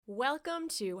Welcome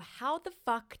to How the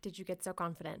Fuck Did You Get So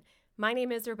Confident? My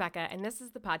name is Rebecca, and this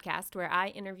is the podcast where I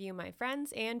interview my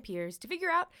friends and peers to figure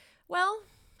out, well,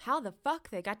 how the fuck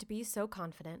they got to be so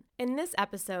confident. In this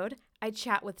episode, I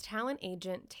chat with talent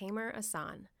agent Tamer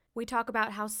Asan. We talk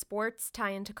about how sports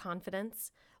tie into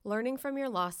confidence, learning from your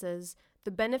losses,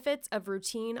 the benefits of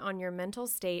routine on your mental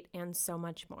state, and so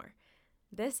much more.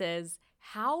 This is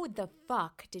How the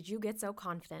Fuck Did You Get So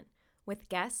Confident? With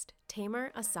guest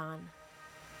Tamer Asan.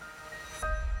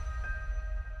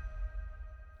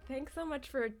 Thanks so much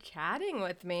for chatting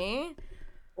with me.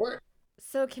 Sure.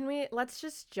 So let's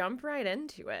just jump right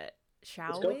into it,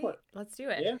 shall Let's go we? for it. Let's do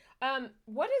it. Yeah.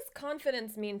 What does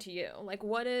confidence mean to you? Like,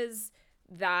 what is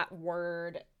that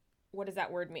word? What does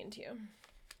that word mean to you?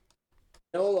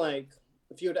 Like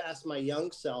if you would have asked my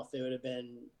young self, it would have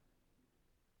been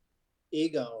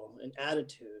ego and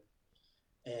attitude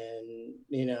and,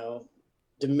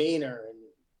 demeanor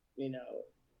and,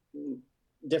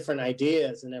 different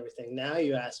ideas and everything. Now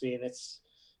you ask me and it's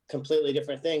a completely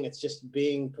different thing. It's just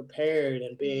being prepared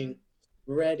and being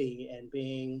ready and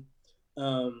being,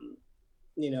 on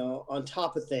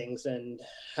top of things and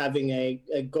having a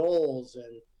goals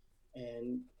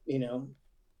and,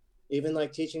 even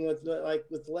like teaching with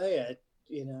Leia,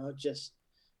 just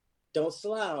don't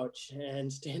slouch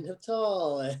and stand up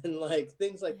tall and like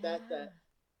things like that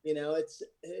it's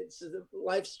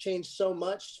life's changed so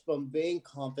much from being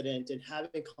confident and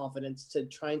having confidence to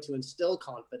trying to instill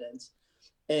confidence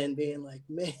and being like,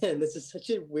 man, this is such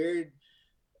a weird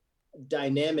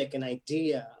dynamic and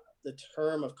idea, the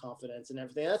term of confidence and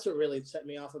everything. That's what really set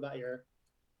me off about your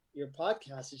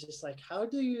podcast. It's just like, how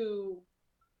do you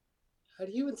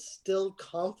instill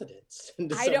confidence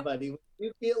into somebody?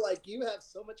 You feel like you have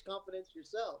so much confidence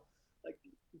yourself. Like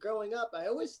growing up, I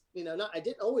always, I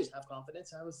didn't always have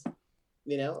confidence. I was,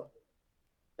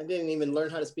 I didn't even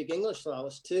learn how to speak English till I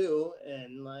was 2.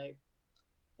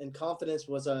 And confidence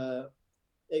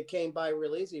it came by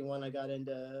real easy when I got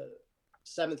into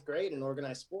 7th grade in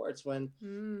organized sports, when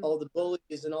all the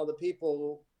bullies and all the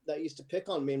people that used to pick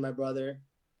on me and my brother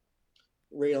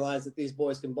realized that these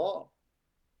boys can ball.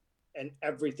 And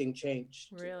everything changed.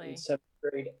 Really? In 7th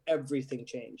grade, everything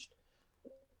changed.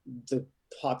 The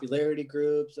popularity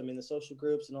groups, the social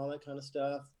groups and all that kind of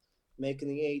stuff, making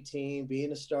the 18,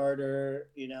 being a starter,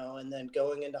 and then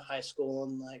going into high school.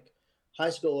 And like high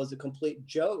school was a complete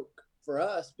joke for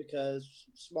us because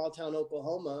small town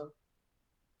Oklahoma,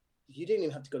 you didn't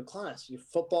even have to go to class. Your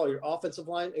football, your offensive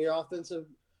line, your offensive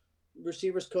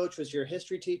receivers coach was your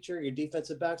history teacher, your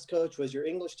defensive backs coach was your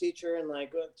English teacher. And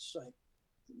it's like,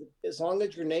 as long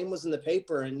as your name was in the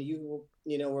paper and you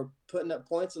were putting up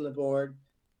points on the board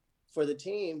for the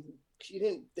team, they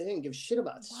didn't give a shit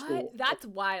about school. What? That's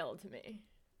wild to me.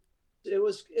 It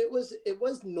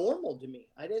was normal to me.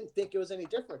 I didn't think it was any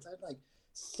difference. I had like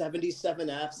 77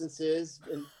 absences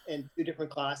in 2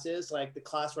 different classes. Like the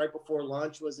class right before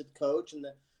lunch was a coach, and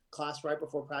the class right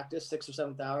before practice, 6th or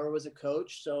 7th hour, was a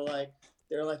coach. So like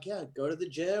they're like, yeah, go to the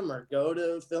gym or go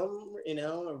to film,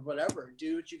 or whatever.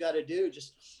 Do what you got to do.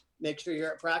 Just make sure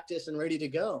you're at practice and ready to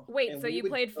go. Wait, And so you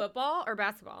played football or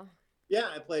basketball? Yeah,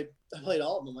 I played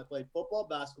all of them. I played football,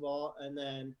 basketball, and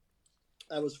then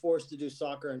I was forced to do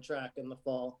soccer and track in the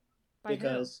fall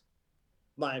because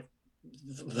my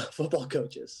football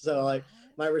coaches. So like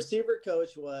my receiver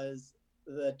coach was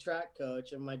the track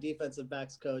coach and my defensive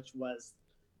backs coach was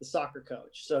the soccer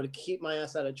coach. So to keep my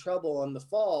ass out of trouble in the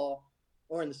fall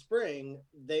or in the spring,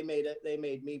 they made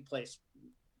me play,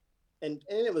 and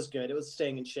it was good. It was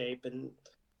staying in shape and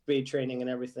speed training and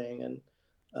everything. And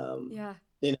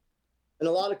and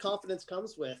a lot of confidence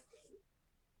comes with,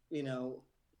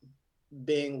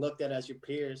 being looked at as your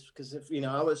peers. Because if,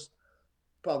 I was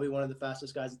probably one of the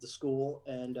fastest guys at the school,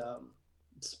 and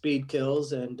speed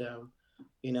kills. And,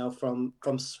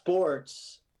 from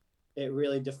sports, it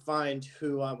really defined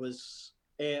who I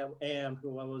am,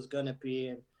 who I was going to be,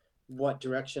 and what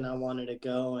direction I wanted to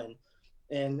go.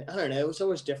 And I don't know, it was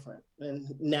always different.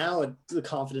 And now the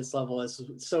confidence level is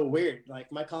so weird.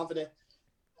 Like my confidence,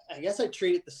 I guess I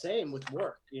treat it the same with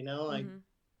work, when I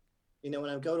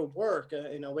go to work,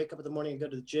 wake up in the morning and go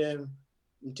to the gym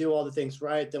and do all the things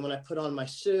right. Then when I put on my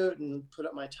suit and put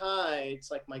up my tie, it's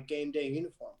like my game day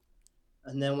uniform.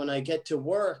 And then when I get to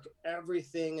work,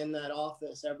 everything in that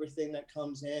office, everything that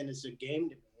comes in is a game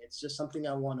to me. It's just something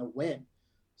I want to win,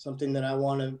 something that I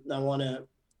want to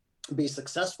be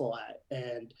successful at.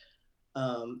 And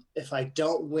if I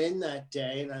don't win that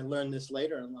day, and I learned this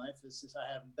later in life, is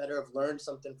I have better have learned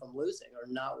something from losing or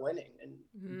not winning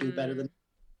and do better than,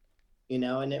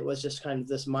 and it was just kind of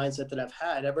this mindset that I've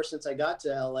had ever since I got to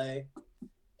LA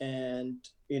and,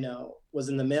 was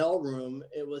in the mailroom,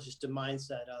 it was just a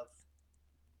mindset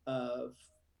of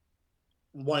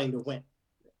wanting to win.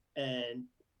 And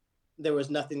there was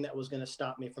nothing that was going to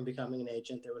stop me from becoming an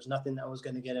agent. There was nothing that was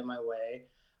going to get in my way.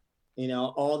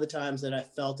 All the times that I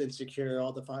felt insecure,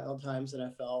 all the final times that I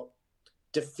felt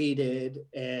defeated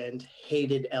and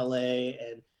hated LA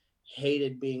and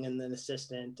hated being an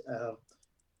assistant,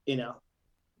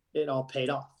 it all paid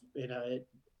off. It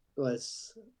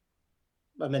was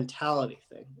a mentality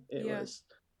thing. It was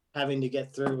having to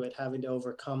get through it, having to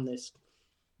overcome this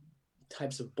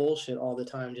types of bullshit all the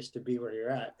time just to be where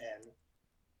you're at. And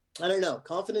I don't know,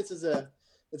 confidence is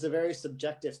it's a very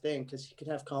subjective thing, because you can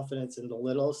have confidence in the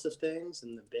littlest of things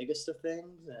and the biggest of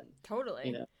things. And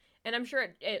totally. And I'm sure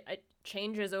it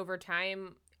changes over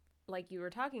time, like you were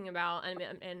talking about,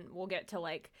 and we'll get to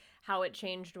like how it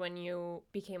changed when you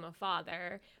became a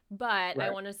father. But right. I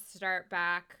want to start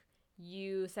back.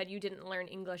 You said you didn't learn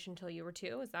English until you were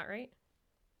 2. Is that right?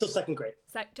 Till second grade.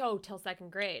 Till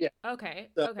second grade. Yeah. Okay.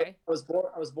 So okay. I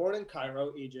was born in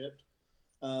Cairo, Egypt.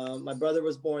 My brother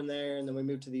was born there, and then we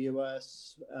moved to the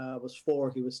U.S. I was 4,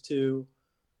 he was 2.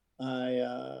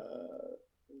 I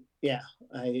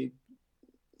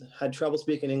had trouble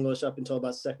speaking English up until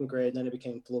about second grade, and then I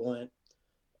became fluent.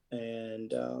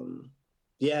 And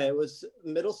it was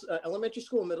elementary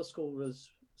school, middle school was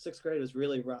 6th grade was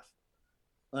really rough.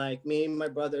 Like, me and my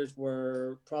brothers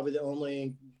were probably the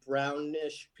only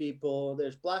brownish people.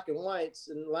 There's black and whites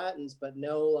and Latins, but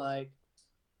no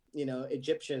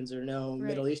Egyptians or no right.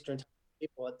 Middle Eastern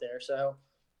people out there. So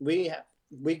we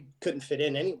couldn't fit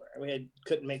in anywhere.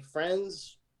 Couldn't make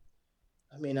friends.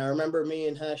 I mean, I remember me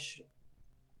and Hesh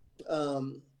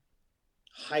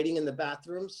hiding in the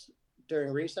bathrooms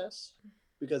during recess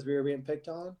because we were being picked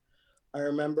on. I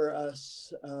remember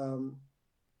us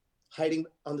hiding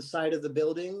on the side of the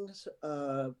buildings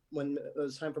when it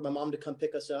was time for my mom to come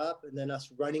pick us up, and then us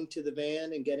running to the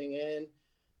van and getting in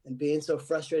and being so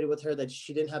frustrated with her that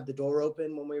she didn't have the door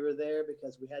open when we were there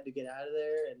because we had to get out of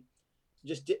there, and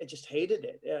just hated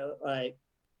it. Like,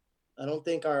 I don't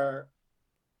think our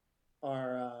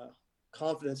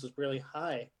confidence was really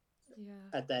high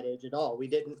at that age at all.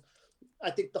 I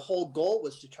think the whole goal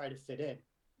was to try to fit in.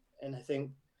 And I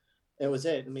think it was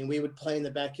it. I mean, we would play in the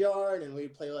backyard and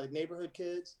we'd play like neighborhood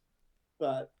kids,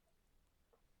 but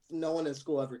no one in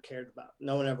school ever cared about.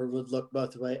 No one ever would look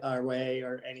our way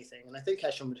or anything. And I think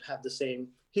Hesham would have the same.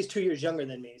 He's 2 years younger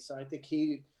than me, so I think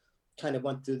he kind of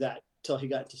went through that till he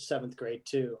got to 7th grade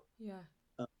too. Yeah.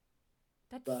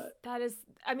 That is,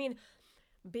 I mean,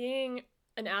 being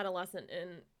an adolescent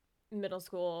in middle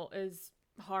school is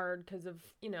hard because of,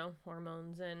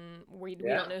 hormones, and we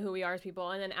don't know who we are as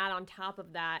people. And then add on top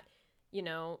of that,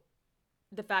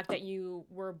 the fact that you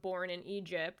were born in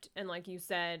Egypt, and like you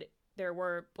said, there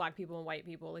were black people and white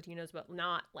people, Latinos, but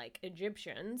not like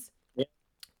Egyptians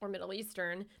or Middle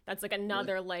Eastern. That's like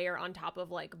another layer on top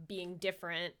of like being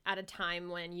different at a time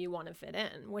when you want to fit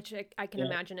in, which I can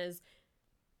imagine is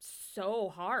so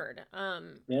hard.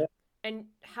 And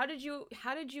how did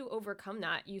you overcome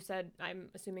that? You said, I'm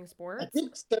assuming sports? I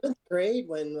think 7th grade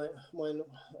when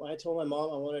I told my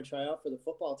mom I wanted to try out for the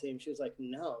football team, she was like,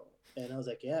 no. And I was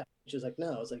like, yeah. She was like,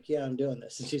 no. I was like, yeah, I'm doing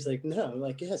this. And she's like, no. I'm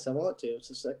like, yes, I want to. It's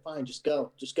just like, fine, just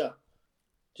go.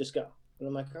 And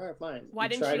I'm like, all right, fine. Why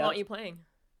didn't she want you playing?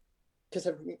 Because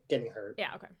I'm getting hurt.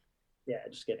 Yeah, okay. Yeah,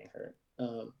 just getting hurt.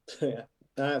 Yeah.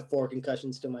 I have 4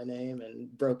 concussions to my name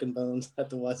and broken bones at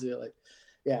the wazoo. Like,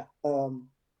 yeah.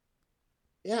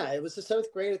 Yeah, it was the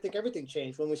 7th grade. I think everything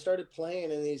changed when we started playing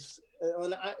in these.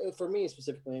 For me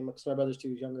specifically, because my brother's 2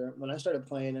 years younger, when I started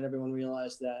playing and everyone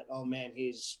realized that, oh man,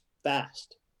 he's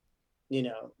fast,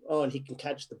 and he can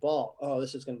catch the ball. Oh,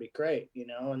 this is going to be great,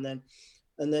 and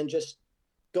then just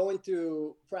going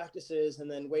through practices and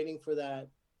then waiting for that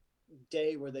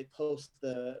day where they post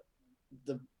the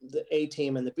A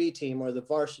team and the B team, or the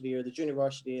varsity or the junior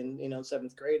varsity, and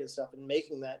 7th grade and stuff, and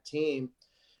making that team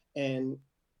and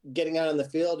getting out on the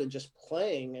field and just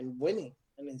playing and winning.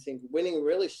 I mean, I think winning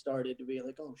really started to be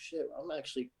like, oh shit, I'm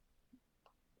actually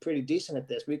pretty decent at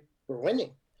this. We're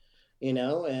winning,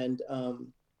 and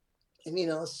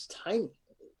it's tiny.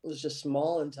 It was just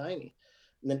small and tiny.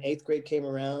 And then 8th grade came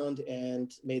around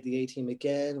and made the A team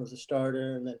again, was a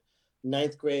starter. And then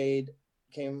 9th grade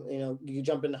came, you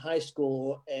jump into high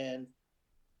school and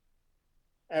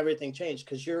everything changed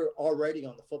because you're already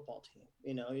on the football team.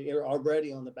 You're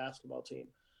already on the basketball team.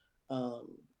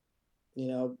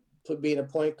 Being a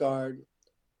point guard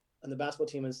on the basketball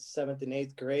team in 7th and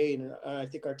 8th grade. And I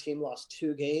think our team lost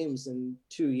 2 games in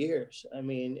 2 years. I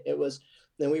mean,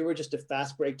 then we were just a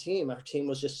fast break team. Our team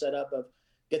was just set up of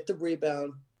get the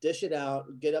rebound, dish it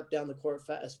out, get up down the court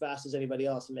as fast as anybody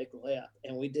else and make the layup.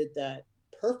 And we did that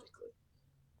perfectly,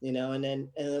 and then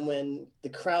when the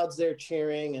crowd's there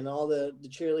cheering and all the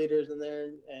cheerleaders in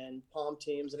there and palm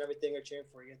teams and everything are cheering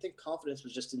for you, I think confidence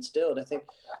was just instilled. I think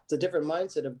it's a different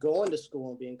mindset of going to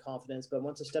school and being confident, but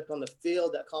once I stepped on the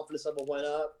field, that confidence level went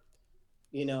up.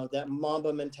 That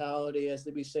Mamba mentality, as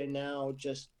we say now,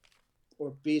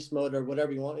 or beast mode or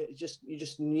whatever you want. You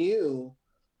just knew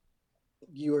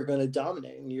you were going to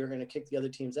dominate and you were going to kick the other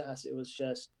team's ass. It was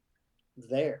just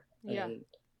there. Yeah.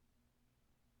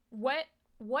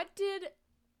 What did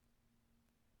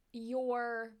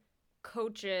your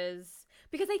coaches,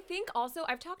 because I think also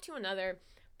I've talked to another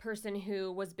person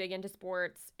who was big into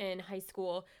sports in high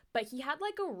school, but he had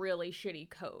like a really shitty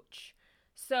coach.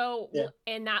 So, yeah.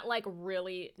 And that like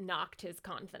really knocked his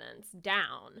confidence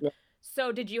down. Yeah.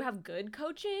 So did you have good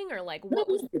coaching or like what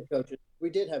was good coaches? We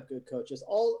did have good coaches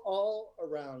all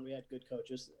around. We had good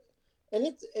coaches. And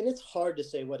it's hard to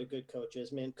say what a good coach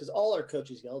is, man, because all our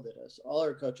coaches yelled at us. All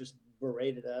our coaches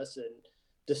berated us and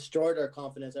destroyed our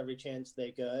confidence every chance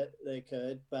they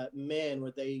could. But man,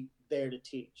 were they there to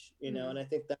teach, Mm-hmm. And I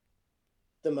think that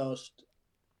the most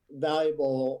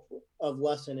valuable of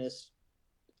lesson is,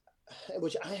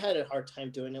 which I had a hard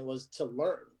time doing, it was to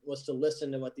learn, was to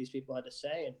listen to what these people had to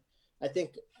say. And I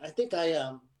think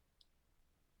I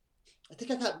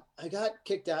got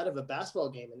kicked out of a basketball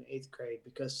game in 8th grade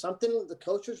because the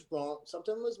coach was wrong.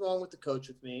 Something was wrong with the coach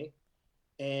with me,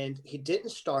 and he didn't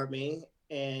start me,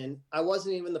 and I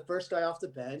wasn't even the first guy off the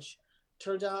bench.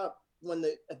 Turned out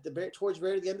towards the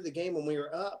very end of the game when we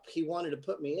were up, he wanted to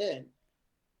put me in,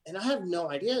 and I have no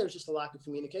idea. There was just a lack of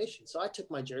communication. So I took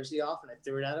my jersey off and I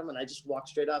threw it at him, and I just walked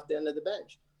straight off the end of the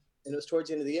bench. And it was towards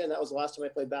the end of the year, and that was the last time I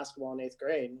played basketball in 8th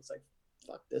grade. And it's like,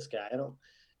 fuck this guy. I don't.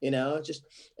 And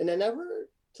I never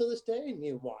to this day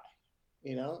knew why,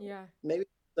 Yeah. Maybe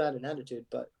that an attitude,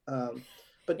 but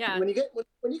yeah. when you get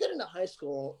into high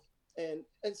school and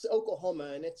it's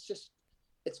Oklahoma and it's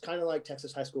kind of like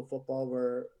Texas high school football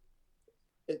where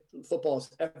football is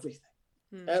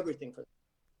everything for them.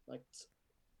 Like it's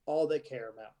all they care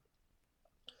about.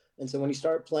 And so when you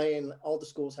start playing, all the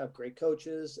schools have great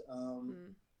coaches,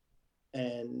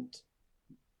 and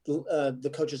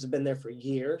the coaches have been there for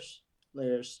years.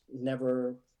 There's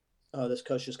never, this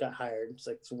coach just got hired. It's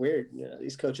like, it's weird.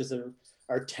 These coaches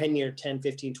are 10,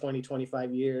 15, 20,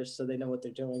 25 years. So they know what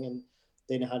they're doing and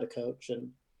they know how to coach.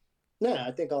 And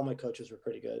I think all my coaches were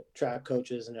pretty good, track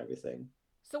coaches and everything.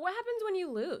 So what happens when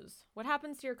you lose? What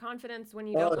happens to your confidence when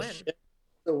you don't win? Shit.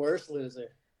 The worst loser.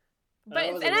 But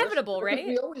it's inevitable, right?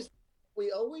 We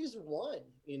always won,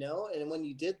 and when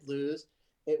you did lose,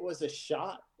 it was a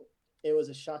shot. It was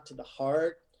a shot to the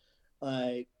heart.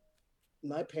 Like,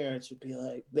 my parents would be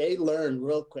like, they learned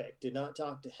real quick, did not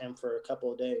talk to him for a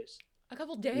couple of days. A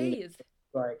couple of days?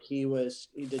 Like he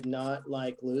did not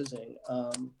like losing.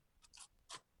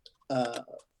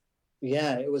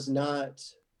 It was not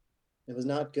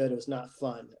good. It was not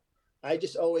fun. I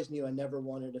just always knew I never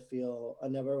wanted to feel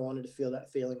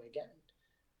that feeling again.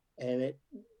 And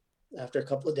after a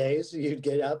couple of days, you'd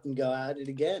get up and go at it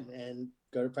again and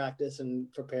go to practice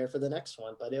and prepare for the next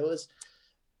one. But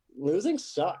losing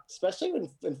sucked, especially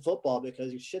in football,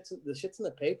 because the shit's in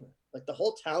the paper. Like the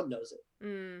whole town knows it.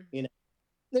 Mm.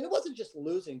 Then it wasn't just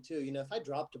losing too. If I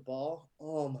dropped a ball,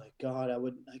 oh my God,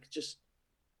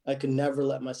 I could never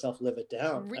let myself live it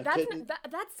down. That's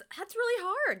really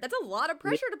hard. That's a lot of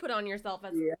pressure to put on yourself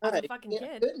as a fucking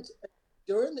kid.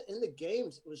 In the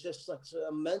games, it was just like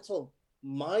a mental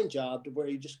mind job to where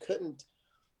you just couldn't,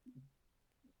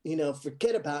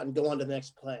 forget about and go on to the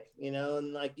next play,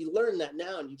 and like you learn that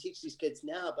now and you teach these kids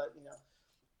now, but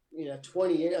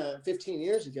 15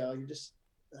 years ago, I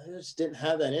just didn't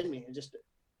have that in me.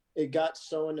 It got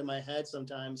so into my head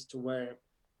sometimes to where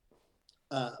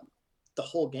the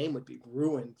whole game would be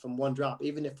ruined from one drop,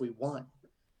 even if we won,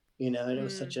 and it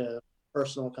was such a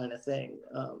personal kind of thing.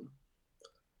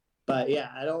 But yeah,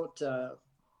 I don't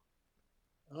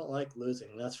like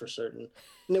losing, that's for certain.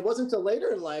 And it wasn't until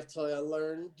later in life till I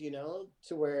learned,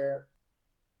 to where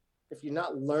if you're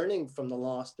not learning from the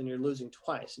loss, then you're losing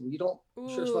twice, and you don't.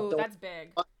 Ooh, that's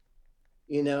big.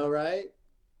 Right?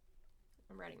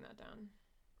 I'm writing that down.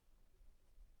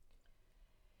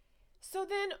 So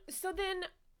then,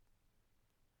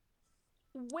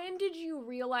 when did you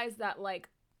realize that like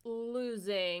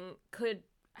losing could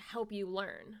help you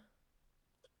learn?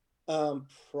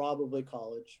 Probably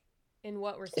college. In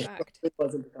what respect? It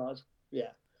wasn't college.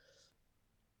 Yeah.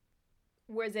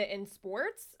 Was it in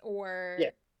sports or?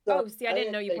 Yeah. So I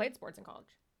didn't know you played sports in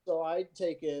college. So I'd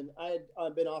been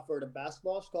offered a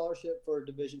basketball scholarship for a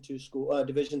Division 2 school,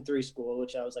 Division 3 school,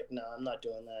 which I was like, no, I'm not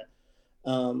doing that.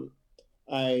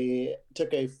 I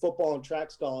took a football and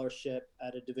track scholarship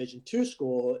at a Division 2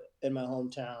 school in my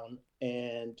hometown,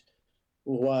 and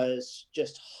was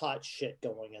just hot shit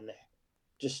going in there.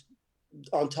 Just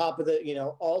on top of the,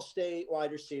 all state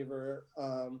wide receiver,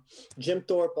 Jim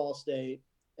Thorpe all state,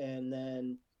 and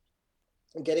then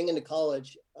getting into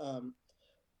college.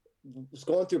 Was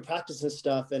going through practice and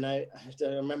stuff, and I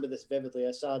remember this vividly.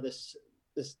 I saw this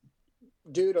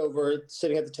dude over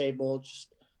sitting at the table,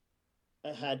 just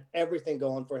had everything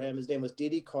going for him. His name was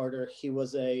D.D. Carter. He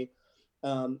was a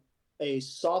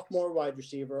sophomore wide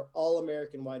receiver, all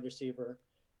American wide receiver,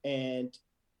 and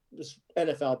was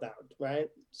NFL bound.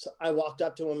 Right. So I walked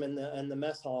up to him in the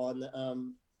mess hall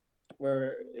and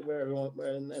where everyone were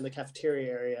in the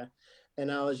cafeteria area,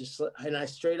 and I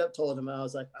straight up told him, I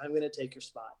was like, I'm gonna take your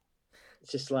spot.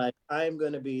 It's just like, I'm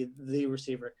gonna be the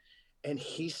receiver, and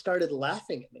he started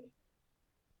laughing at me.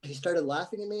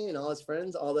 And all his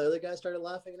friends, all the other guys started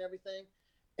laughing and everything.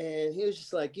 And he was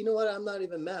just like, you know what? I'm not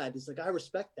even mad. He's like, I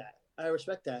respect that.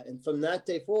 And from that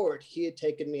day forward, he had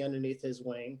taken me underneath his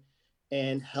wing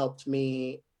and helped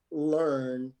me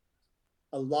learn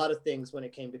a lot of things when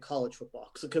it came to college football.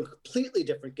 It's a completely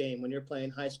different game when you're playing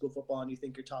high school football and you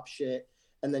think you're top shit.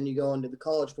 And then you go into the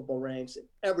college football ranks and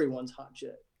everyone's hot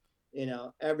shit.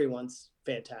 Everyone's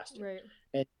fantastic. Right.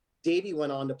 And Davey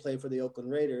went on to play for the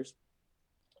Oakland Raiders.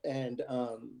 And,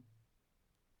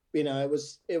 it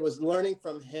was learning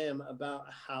from him about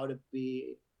how to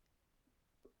be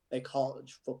a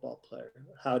college football player,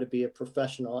 how to be a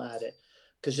professional at it.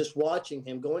 Because just watching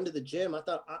him go into the gym, I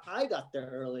thought I got there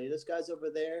early. This guy's over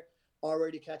there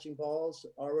already catching balls,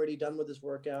 already done with his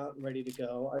workout and ready to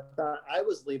go. I thought I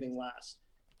was leaving last.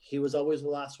 He was always the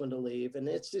last one to leave. And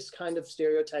it's just kind of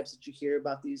stereotypes that you hear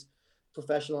about these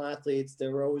professional athletes. They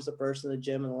were always the first in the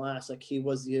gym and the last. Like, he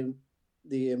was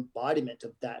the embodiment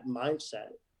of that mindset.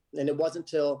 And it wasn't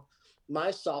until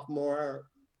my sophomore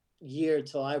year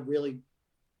till I really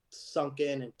sunk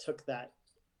in and took that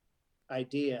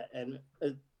idea and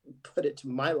put it to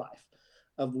my life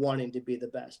of wanting to be the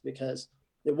best, because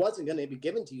it wasn't going to be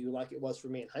given to you like it was for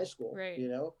me in high school. Right.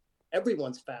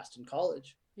 Everyone's fast in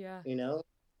college. Yeah.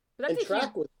 But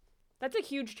that's a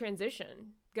huge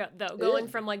transition, going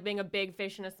from like being a big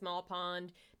fish in a small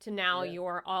pond to now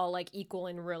you're all like equal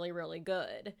and really, really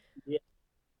good. Yeah.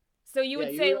 So you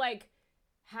would say like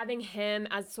having him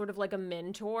as sort of like a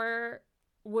mentor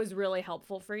was really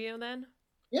helpful for you then?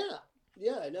 Yeah,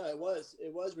 no, it was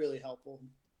really helpful.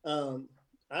 I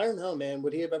don't know, man.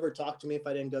 Would he have ever talked to me if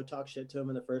I didn't go talk shit to him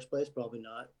in the first place? Probably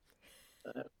not.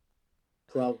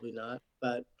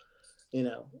 But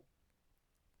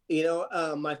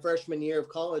my freshman year of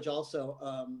college also,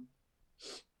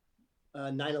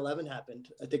 9/11 happened.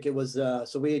 I think it was,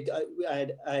 so I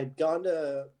had gone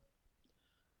to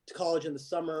college in the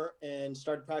summer and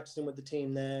started practicing with the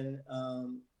team then,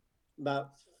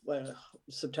 about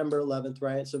September 11th,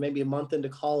 right? So maybe a month into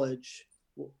college,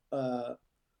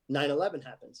 9/11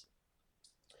 happens.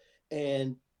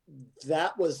 And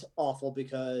that was awful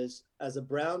because as a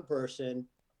brown person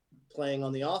playing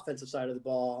on the offensive side of the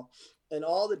ball, and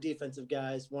all the defensive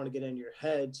guys want to get into your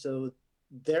head, so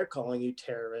they're calling you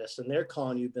terrorists and they're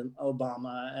calling you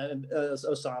Obama and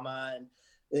Osama,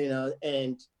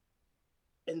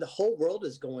 and the whole world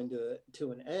is going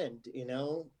to an end,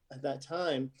 at that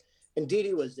time. And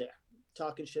Didi was there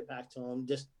talking shit back to him,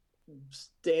 just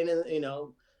standing,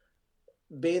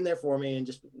 being there for me and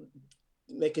just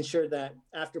making sure that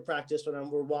after practice, when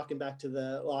we're walking back to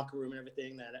the locker room and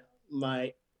everything, that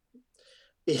my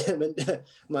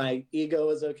ego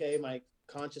is okay, my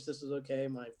consciousness is okay,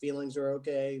 my feelings are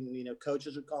okay. And,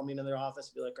 coaches would call me into their office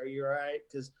and be like, "Are you all right?"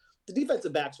 Because the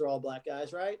defensive backs are all black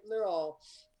guys, right? And their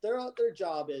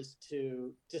job is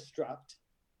to disrupt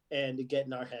and to get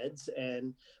in our heads.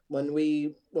 And when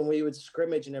we would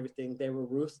scrimmage and everything, they were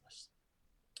ruthless,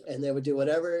 and they would do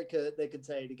whatever they could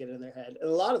say to get in their head. And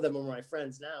a lot of them are my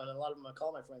friends now, and a lot of them I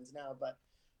call my friends now. But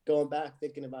going back,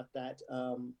 thinking about that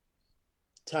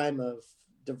time of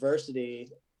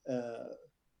diversity,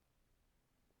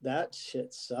 that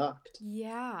shit sucked.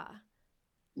 Yeah.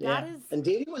 And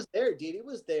Didi was there.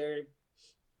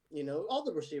 All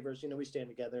the receivers, we stand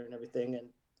together and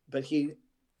everything. But he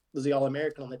was the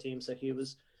All-American on the team, so he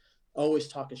was always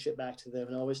talking shit back to them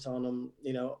and always telling them,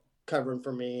 covering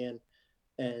for me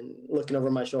and looking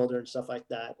over my shoulder and stuff like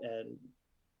that. And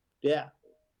yeah,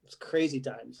 it's crazy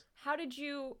times. How did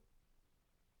you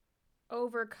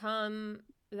overcome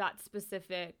that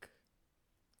specific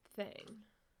thing?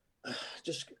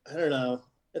 Just, I don't know.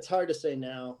 It's hard to say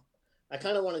now. I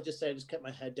kind of want to just say I just kept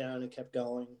my head down and kept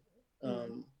going.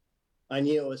 Mm. I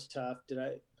knew it was tough. Did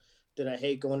I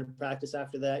hate going to practice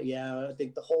after that? Yeah, I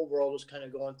think the whole world was kind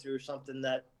of going through something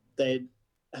that they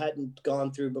hadn't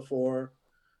gone through before.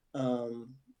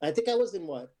 I think I was in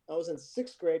what? I was in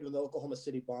sixth grade when the Oklahoma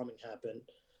City bombing happened.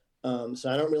 So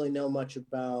I don't really know much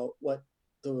about what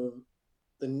the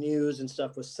the news and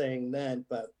stuff was saying then,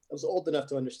 but I was old enough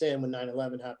to understand when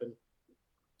 9/11 happened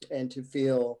and to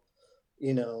feel,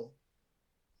 you know,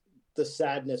 the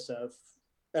sadness of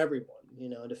everyone,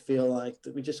 to feel like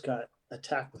that we just got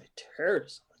attacked by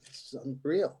terrorists. It's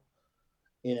unreal,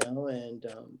 and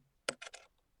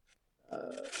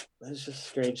uh, it's just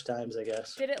strange times, I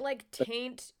guess. Did it like But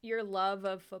taint your love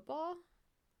of football?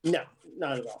 no,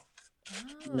 not at all.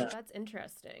 Oh, No, that's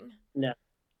interesting. no,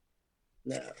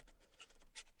 no.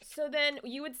 So then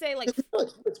you would say like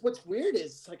What's weird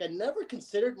is like I never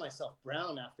considered myself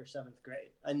brown after seventh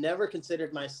grade. I never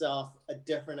considered myself a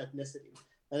different ethnicity.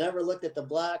 I never looked at the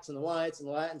blacks and the whites and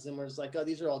the Latins and was like, oh,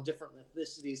 these are all different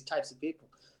ethnicities, types of people.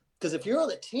 Because if you're on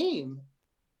a team,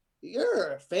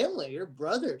 you're a family, you're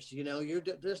brothers.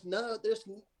 There's the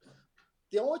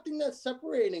only thing that's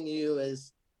separating you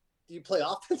is do you play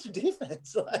offense or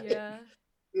defense? Like, yeah.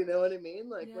 you know what I mean?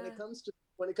 Like Yeah. when it comes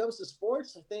to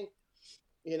sports, I think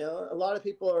a lot of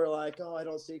people are like, "Oh, I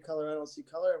don't see color. I don't see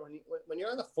color." When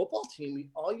you're on the football team,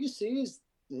 all you see is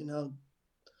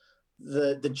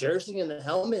the jersey and the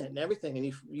helmet and everything,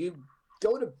 and you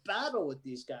go to battle with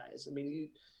these guys. I mean,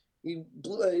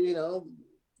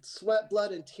 sweat,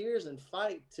 blood, and tears and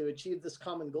fight to achieve this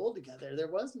common goal together. There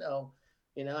was no,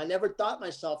 I never thought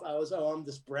myself I'm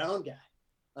this brown guy,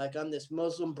 like I'm this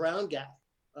Muslim brown guy.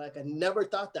 Like I never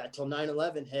thought that till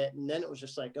 9/11 hit, and then it was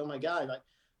just like, oh my god, like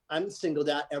I'm singled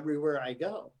out everywhere I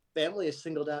go. Family is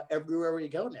singled out everywhere we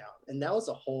go now. And that was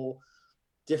a whole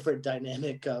different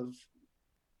dynamic of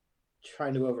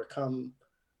trying to overcome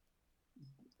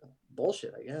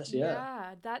bullshit, I guess.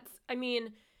 Yeah. Yeah, I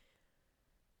mean,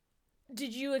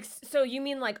 so you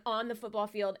mean like on the football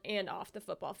field and off the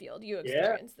football field you Yeah.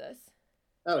 experienced this?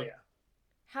 Oh, yeah.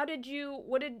 What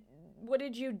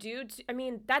did you do I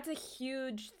mean, that's a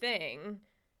huge thing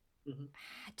Mm-hmm.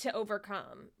 to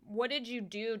overcome. What did you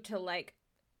do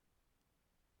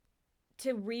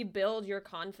to rebuild your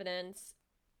confidence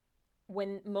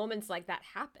when moments like that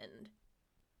happened?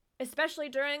 Especially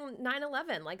during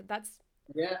 9/11. Like that's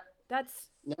Yeah. that's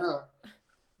No.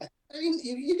 I mean,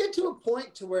 you get to a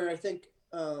point to where I think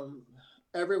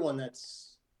everyone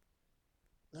that's,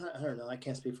 I don't know, I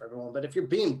can't speak for everyone, but if you're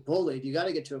being bullied, you got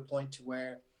to get to a point to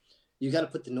where you got to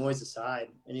put the noise aside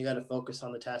and you got to focus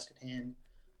on the task at hand.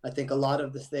 I think a lot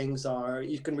of the things are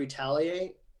you can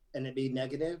retaliate and it be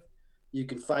negative. You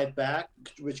can fight back,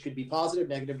 which could be positive,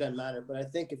 negative, doesn't matter. But I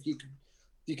think if you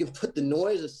can put the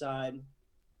noise aside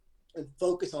and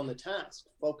focus on the task,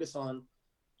 focus on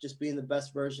just being the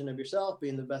best version of yourself,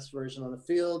 being the best version on the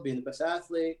field, being the best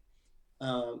athlete.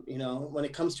 When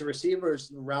it comes to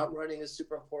receivers, route running is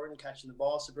super important, catching the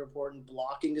ball is super important,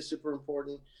 blocking is super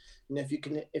important. And if you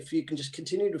can just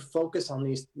continue to focus on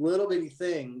these little bitty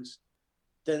things,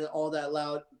 then all that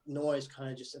loud noise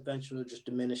kind of just eventually just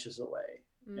diminishes away,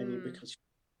 and you become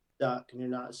stuck, and you're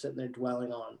not sitting there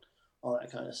dwelling on all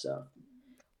that kind of stuff.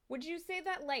 Would you say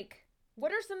that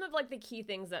what are some of the key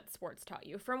things that sports taught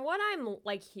you? From what I'm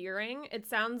hearing, it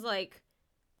sounds like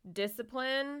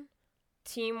discipline,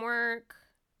 teamwork,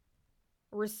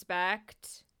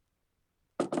 respect.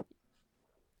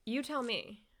 You tell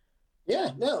me.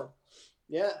 Yeah, no.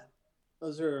 Yeah.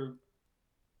 Those are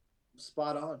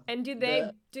spot on. And do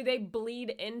they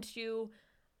bleed into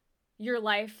your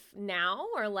life now,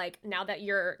 or now that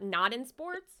you're not in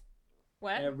sports?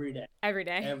 What? Every day. Every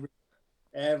day.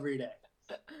 Every day.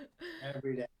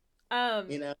 Every day.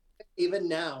 Even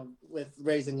now with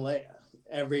raising Leia,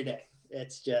 every day.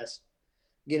 It's just,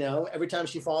 every time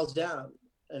she falls down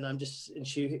and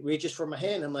she reaches for my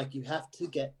hand, I'm like, you have to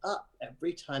get up.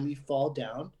 Every time you fall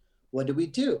down, what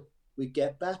do? We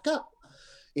get back up,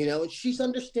 and she's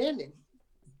understanding.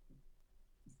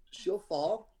 She'll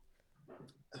fall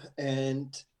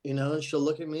and, she'll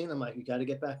look at me and I'm like, you got to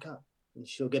get back up, and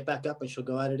she'll get back up and she'll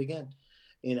go at it again.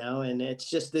 And it's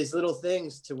just these little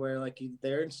things to where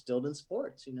they're instilled in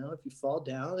sports. If you fall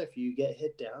down, if you get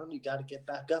hit down, you got to get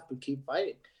back up and keep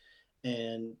fighting.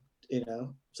 And,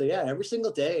 so yeah, every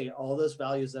single day, all those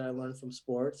values that I learned from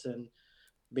sports and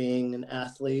being an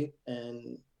athlete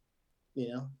and,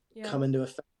 come into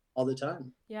effect all the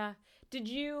time. Yeah.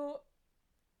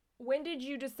 When did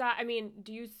you decide? I mean,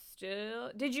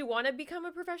 did you want to become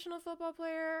a professional football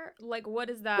player? What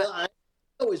is that? Well,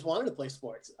 always wanted to play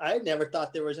sports. I never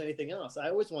thought there was anything else. I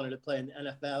always wanted to play in the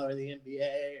NFL or the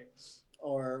NBA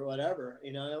or whatever.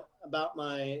 You know, about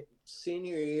my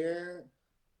senior year,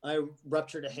 I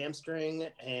ruptured a hamstring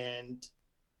and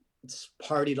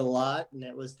partied a lot, and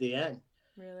it was the end.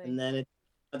 Really? And then it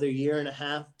another year and a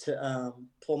half to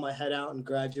pull my head out and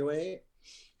graduate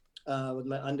with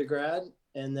my undergrad,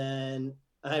 and then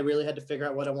I really had to figure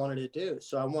out what I wanted to do.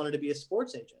 So I wanted to be a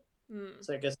sports agent.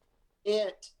 So I guess I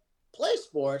can't play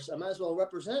sports. I might as well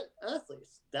represent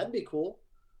athletes. That'd be cool,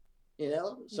 you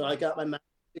know. So I got my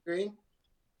master's degree.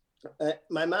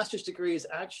 My master's degree is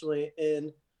actually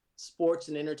in sports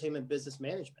and entertainment business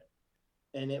management,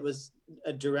 and it was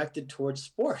directed towards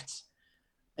sports.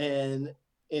 And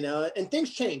you know, and things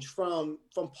change from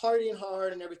partying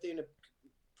hard and everything to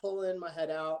pulling my head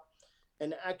out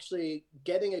and actually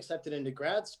getting accepted into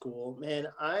grad school. Man,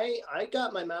 I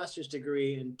got my master's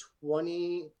degree in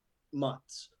 20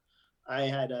 months. I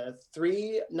had a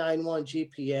 3.91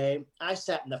 GPA. I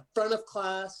sat in the front of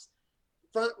class,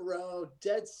 front row,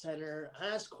 dead center,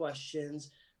 asked questions.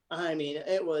 I mean,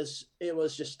 it was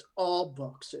just all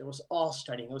books. It was all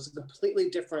studying. It was a completely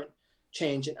different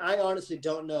change. And I honestly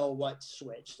don't know what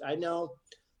switched. I know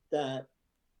that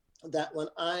when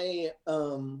I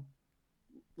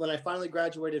finally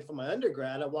graduated from my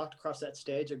undergrad, I walked across that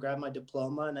stage, I grabbed my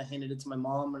diploma and I handed it to my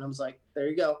mom, and I was like, there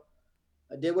you go.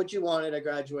 I did what you wanted. I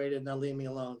graduated. Now leave me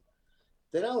alone.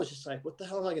 Then I was just like, what the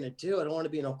hell am I going to do? I don't want to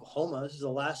be in Oklahoma. This is the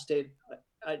last state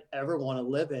I'd ever want to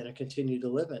live in and continue to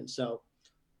live in. So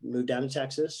moved down to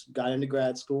Texas, got into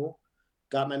grad school,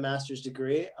 got my master's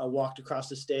degree. I walked across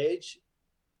the stage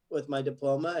with my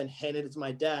diploma and handed it to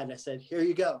my dad. And I said, here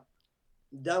you go.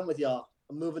 I'm done with y'all.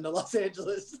 I'm moving to Los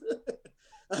Angeles.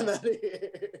 I'm out of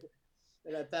here.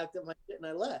 And I packed up my shit and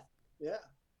I left. Yeah.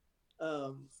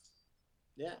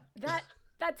 Yeah.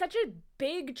 That's such a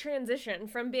big transition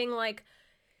from being like,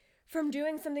 from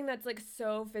doing something that's like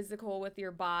so physical with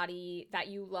your body that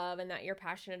you love and that you're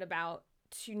passionate about,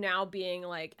 to now being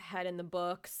like head in the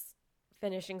books,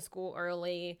 finishing school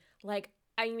early. Like,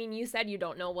 I mean, you said you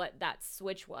don't know what that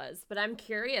switch was, but I'm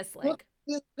curious, like.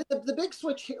 Well, the big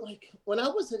switch here, like when I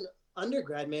was in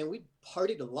undergrad, man, we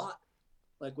partied a lot.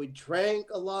 Like we drank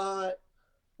a lot,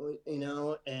 you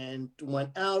know, and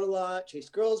went out a lot,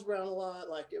 chased girls around a lot.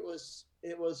 Like it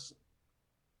was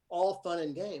all fun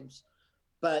and games.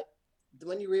 But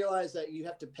when you realize that you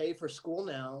have to pay for school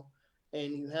now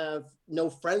and you have no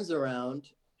friends around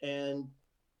and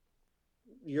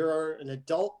you're an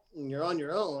adult and you're on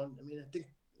your own, I mean, I think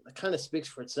that kind of speaks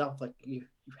for itself. Like you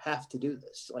have to do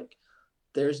this. Like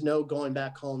there's no going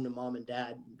back home to mom and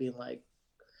dad and being like,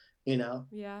 you know,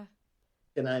 yeah,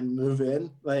 can I move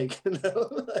in? Like, you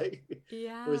know, like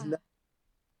yeah. It was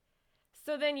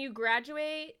So then you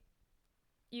graduate,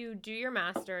 you do your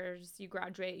master's, you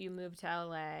graduate, you move to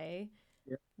LA.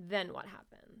 Yeah. Then what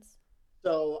happens?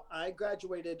 So I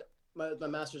graduated my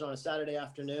master's on a Saturday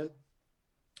afternoon,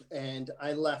 and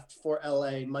I left for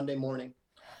LA Monday morning.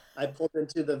 I pulled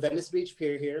into the Venice Beach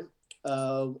Pier here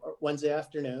Wednesday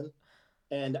afternoon,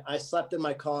 and I slept in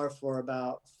my car for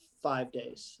about 5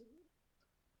 days.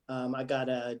 I got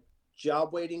a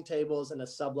job waiting tables in a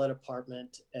sublet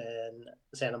apartment in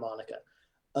Santa Monica.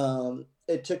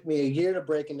 It took me a year to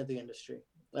break into the industry.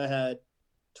 I had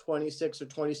 26 or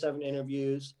 27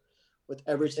 interviews with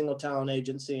every single talent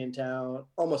agency in town,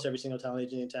 almost every single talent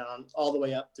agency in town, all the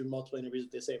way up through multiple interviews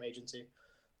with the same agency.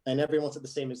 And everyone said the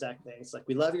same exact thing. It's like,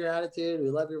 we love your attitude, we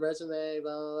love your resume,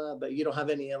 blah, blah, blah, but you don't have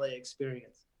any LA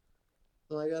experience.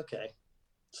 I'm like, okay.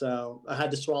 So I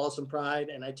had to swallow some pride,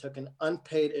 and I took an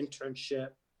unpaid internship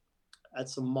at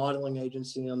some modeling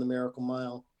agency on the Miracle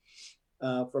Mile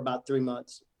for about 3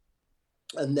 months.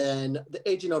 And then the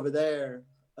agent over there,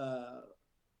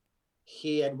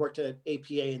 he had worked at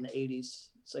APA in the 80s.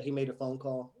 So he made a phone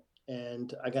call,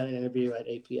 and I got an interview at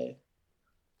APA.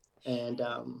 And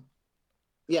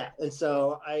yeah, and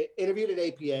so I interviewed at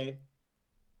APA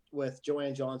with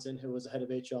Joanne Johnson, who was the head of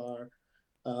HR,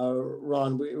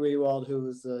 Ron Rewald, who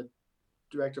was the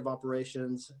director of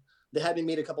operations. They had me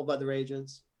meet a couple of other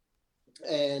agents,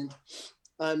 and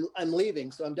I'm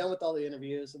leaving. So I'm done with all the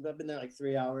interviews. I've been there like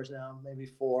 3 hours now, maybe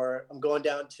 4. I'm going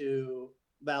down to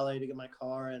valet to get my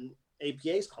car, and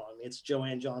APA's calling me. It's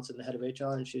Joanne Johnson, the head of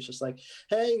HR, and she's just like,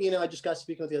 hey, you know, I just got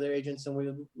speaking with the other agents, and we'd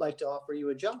like to offer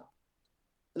you a job.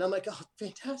 And I'm like, oh,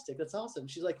 fantastic. That's awesome.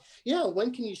 She's like, yeah,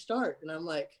 when can you start? And I'm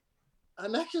like,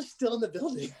 I'm actually still in the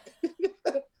building.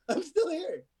 I'm still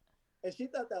here. And she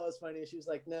thought that was funny. She was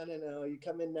like, no, you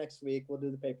come in next week. We'll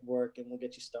do the paperwork and we'll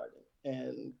get you started.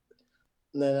 And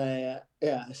then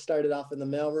I started off in the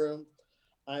mailroom.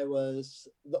 I was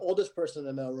the oldest person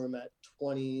in the mailroom at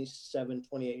 27,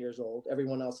 28 years old.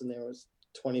 Everyone else in there was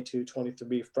 22,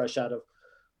 23, fresh out of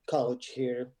college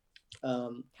here.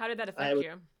 How did that I affect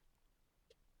you?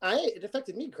 it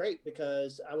affected me great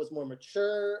because I was more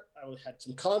mature. I had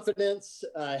some confidence.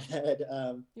 I had,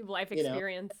 You have life you know,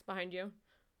 experience behind you.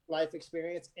 life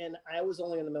experience, and I was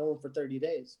only in the mailroom for 30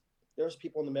 days. There was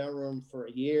people in the mailroom for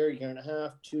a year and a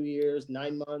half, 2 years,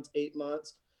 9 months, 8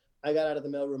 months. I got out of the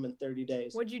mailroom in 30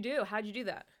 days. What'd you do? How'd you do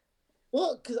that?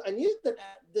 Well, because I knew that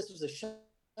this was a shot,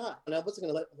 and I wasn't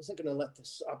gonna let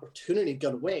this opportunity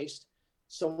go to waste.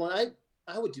 So when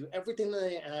I would do everything that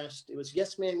they asked. It was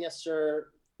yes, ma'am, yes, sir.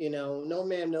 No,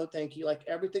 ma'am, no, thank you. Like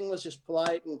everything was just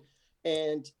polite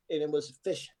and it was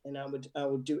efficient. And I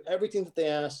would do everything that they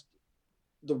asked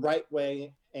the right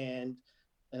way, and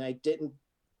I didn't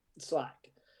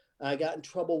slack. I got in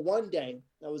trouble one day.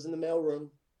 I was in the mailroom.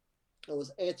 I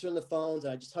was answering the phones,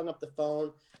 and I just hung up the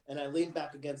phone, and I leaned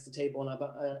back against the table, and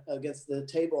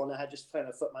I had just kind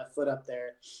of put my foot up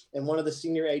there, and one of the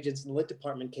senior agents in the lit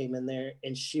department came in there,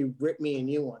 and she ripped me a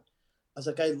new one. I was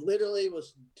like, I literally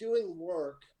was doing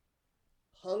work,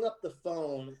 hung up the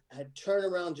phone, had turned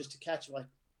around just to catch, like,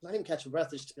 not even catch a breath,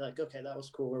 just to be like, okay, that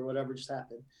was cool, or whatever just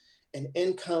happened. And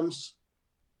in comes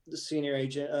the senior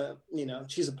agent.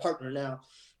 She's a partner now,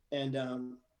 and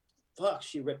fuck,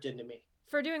 she ripped into me.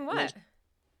 For doing And then what?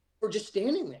 we're just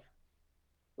standing there,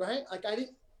 right? Like I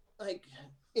didn't, like,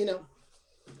 you know,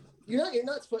 you're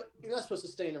not supposed to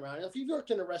stand around. If you've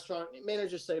worked in a restaurant,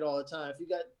 managers say it all the time. If you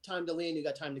got time to lean, you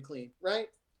got time to clean, right?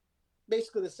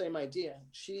 Basically the same idea.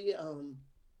 She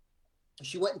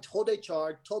went and told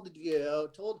HR, told the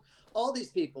DO, told all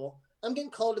these people. I'm getting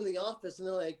called in the office, and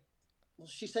they're like, "Well,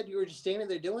 she said you were just standing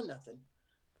there doing nothing."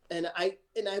 And I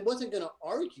wasn't going to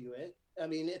argue it. I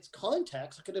mean, it's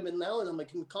context. I could have been now, and I'm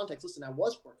like, in context, listen, I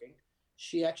was working.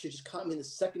 She actually just caught me the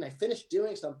second I finished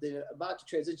doing something, about to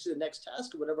transition to the next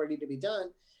task or whatever I need to be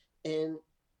done, and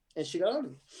she got on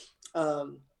me.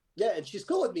 Yeah, and she's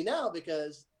cool with me now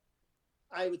because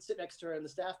I would sit next to her in the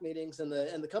staff meetings and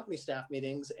the company staff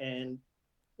meetings, and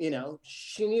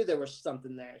she knew there was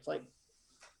something there. It's like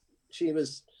she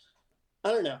was,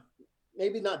 I don't know,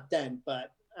 maybe not then,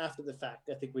 but after the fact,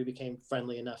 I think we became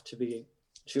friendly enough to be.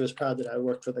 She was proud that I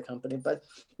worked for the company, but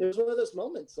it was one of those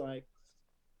moments like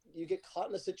you get caught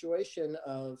in a situation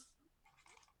of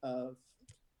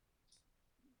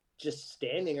just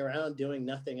standing around doing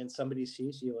nothing, and somebody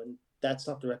sees you, and that's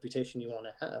not the reputation you want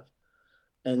to have.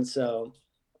 And so,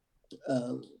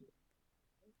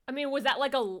 I mean, was that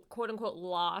like a quote unquote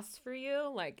loss for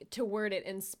you? Like to word it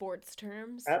in sports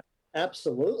terms?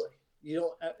 absolutely.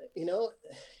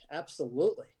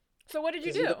 Absolutely. So what did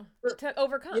you do to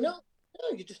overcome?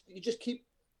 You just keep,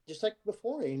 just like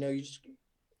before, you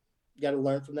got to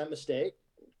learn from that mistake.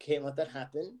 Can't let that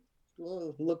happen.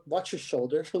 Watch your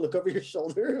shoulder, look over your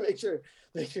shoulder, make sure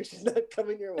she's not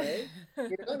coming your way.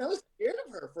 And I was scared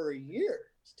of her for a year.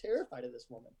 I was terrified of this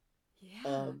woman.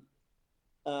 Yeah.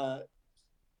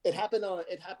 It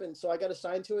happened. So I got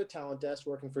assigned to a talent desk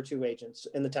working for two agents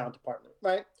in the talent department,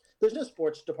 right? There's no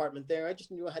sports department there. I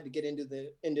just knew I had to get into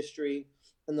the industry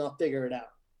and I'll figure it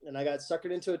out. And I got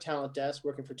suckered into a talent desk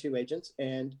working for two agents.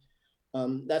 And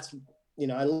that's,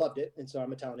 I loved it. And so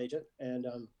I'm a talent agent. And,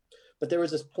 but there was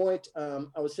this point,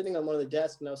 I was sitting on one of the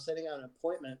desks and I was setting out an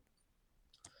appointment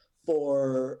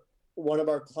for one of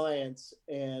our clients.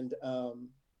 And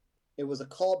it was a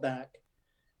callback.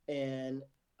 And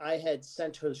I had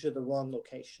sent her to the wrong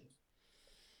location.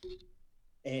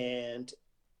 And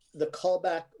the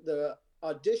callback, the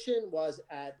audition was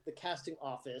at the casting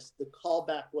office. The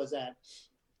callback was at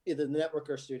either the network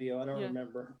or studio. I don't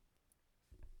remember.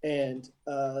 And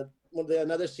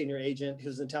another senior agent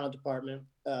who's in the talent department,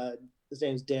 his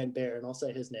name's Dan Baer, and I'll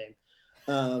say his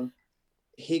name.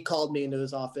 He called me into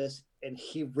his office and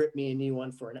he ripped me a new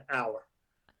one for an hour.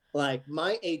 Like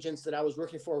my agents that I was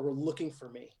working for were looking for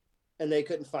me and they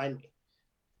couldn't find me.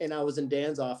 And I was in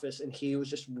Dan's office and he was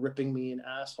just ripping me an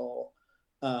asshole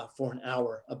for an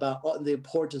hour about the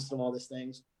importance of all these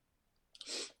things.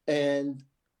 And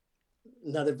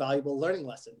another valuable learning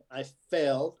lesson. I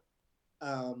failed.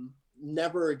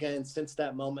 Never again since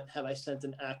that moment have I sent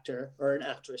an actor or an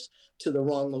actress to the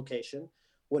wrong location.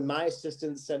 When my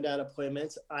assistants send out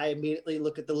appointments, I immediately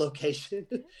look at the location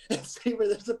and see where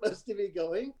they're supposed to be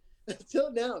going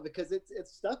until now, because it's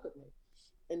stuck with me.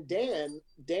 And Dan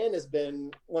has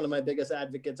been one of my biggest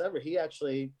advocates ever. He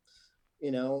actually,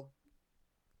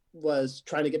 was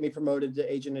trying to get me promoted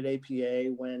to agent at APA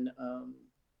when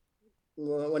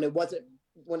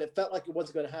it felt like it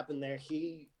wasn't going to happen there.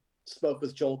 He spoke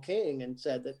with Joel King and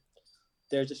said that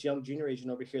there's this young junior agent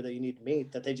over here that you need to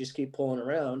meet, that they just keep pulling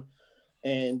around.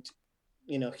 And,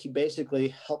 you know, he basically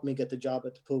helped me get the job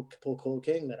at the Pool Cool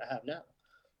King that I have now.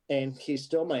 And he's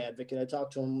still my advocate. I talk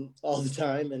to him all the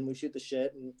time, and we shoot the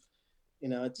shit. And, you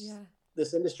know, it's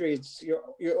this industry, it's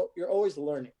you're always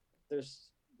learning.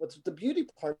 There's what's the beauty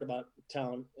part about the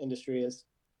talent industry is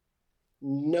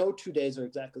no 2 days are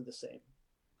exactly the same.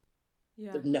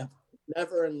 Yeah.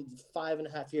 Never in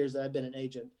 5.5 years that I've been an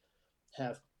agent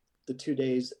have the 2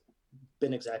 days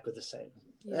been exactly the same.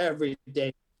 Yeah. Every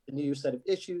day, a new set of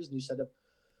issues, new set of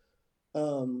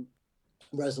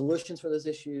resolutions for those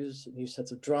issues, new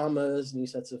sets of dramas, new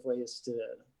sets of ways to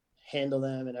handle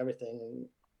them and everything. And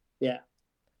yeah.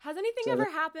 Has anything ever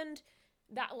happened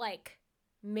that like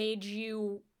made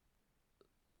you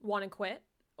want to quit,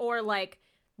 or like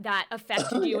that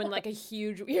affected you in like a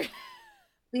huge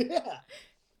Yeah.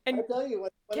 And I'll tell you,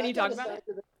 when can you talk about it?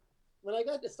 When I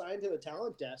got assigned to a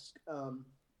talent desk,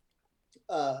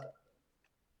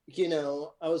 you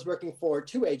know, I was working for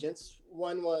 2 agents.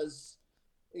 One was,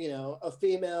 you know, a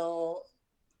female,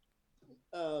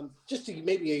 just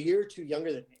maybe a year or 2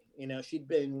 younger than me. You know, she'd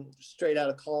been straight out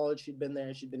of college. She'd been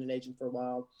there. She'd been an agent for a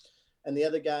while. And the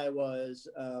other guy was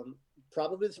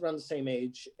probably around the same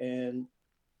age. And,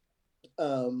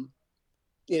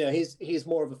 you know, he's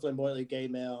more of a flamboyantly gay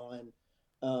male. And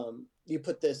you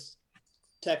put this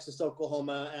Texas,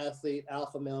 Oklahoma athlete,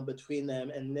 alpha male between them,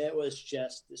 and it was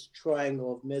just this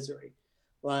triangle of misery.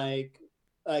 Like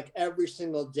every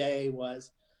single day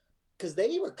was, because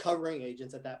they were covering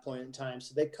agents at that point in time,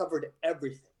 so they covered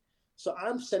everything. So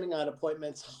I'm sending out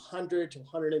appointments, 100 to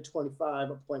 125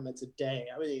 appointments a day.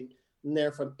 I mean, I'm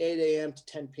there from 8 a.m. to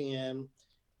 10 p.m.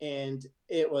 And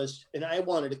I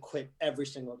wanted to quit every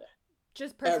single day.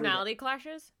 Just personality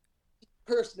clashes?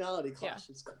 Personality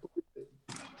clashes,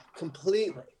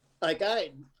 completely. Like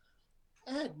I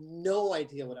had no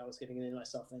idea what I was getting into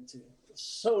myself into.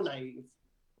 So naive.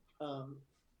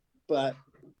 But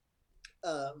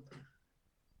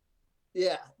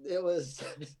yeah, it was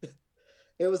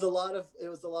it was a lot of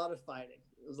fighting.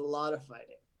 It was a lot of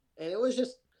fighting. And it was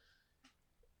just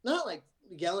not like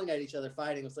yelling at each other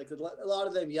fighting. It was like a lot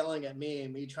of them yelling at me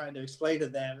and me trying to explain to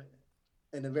them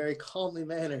in a very calmly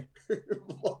manner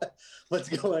what's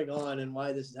going on and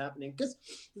why this is happening. Because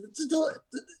I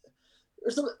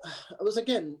was,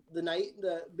 again,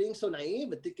 the being so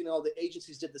naive and thinking all the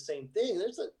agencies did the same thing.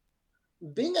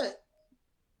 Being at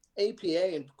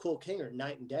APA and Cool King are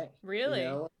night and day. Really? You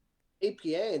know?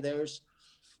 APA,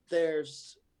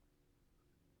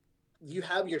 you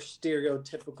have your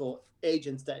stereotypical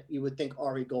agents that you would think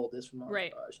Ari Gold is from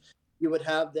Entourage. Right. You would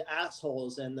have the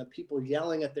assholes and the people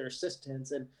yelling at their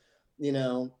assistants and, you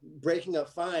know, breaking up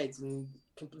fights and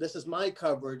this is my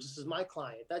coverage, this is my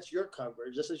client, that's your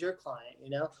coverage, this is your client,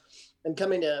 you know, and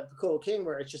coming to Cool King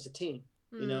where it's just a team,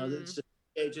 you know, it's just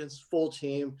agents, full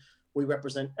team. We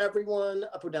represent everyone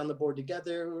up and down the board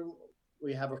together.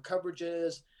 We have our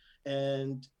coverages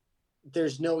and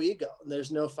there's no ego. There's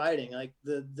no fighting. Like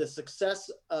the success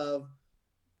of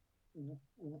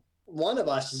one of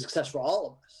us is a success for all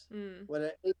of us. When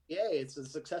at APA, it's a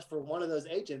success for one of those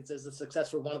agents is a success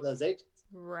for one of those agents.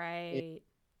 Right.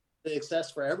 The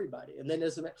success for everybody. And then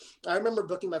I remember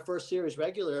booking my first series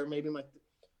regular, maybe my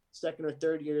second or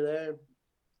third year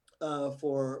there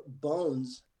for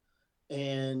Bones.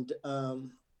 And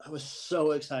I was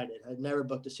so excited. I'd never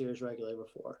booked a series regular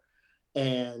before.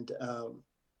 And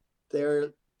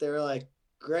they're like,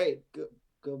 great,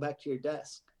 go back to your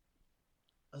desk.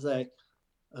 I was like,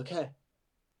 okay,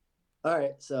 all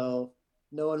right. So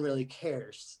no one really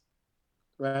cares,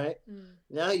 right?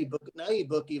 Now you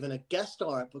book even a guest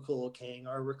star at Cool King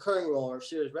or a recurring role or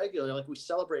series regular. Like we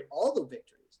celebrate all the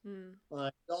victories.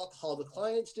 Like we all call the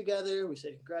clients together. We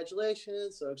say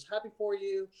congratulations. So I'm happy for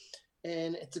you.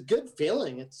 And it's a good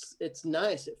feeling. It's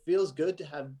nice. It feels good to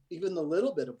have even the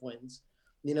little bit of wins,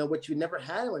 you know, which you never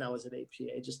had when I was at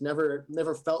APA. Just never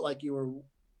felt like you were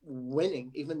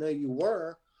winning, even though you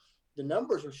were. The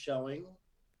numbers were showing,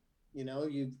 you know,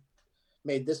 you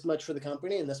made this much for the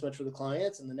company and this much for the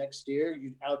clients. And the next year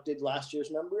you outdid last year's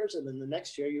numbers. And then the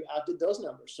next year you outdid those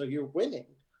numbers. So you're winning,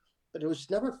 but it was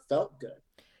never felt good.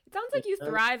 It sounds like you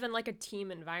thrive in like a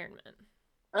team environment.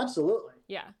 Absolutely.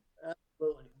 Yeah.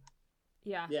 Absolutely.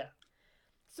 Yeah. Yeah.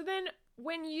 So then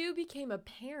when you became a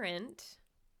parent,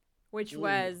 which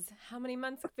was how many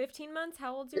months? 15 months?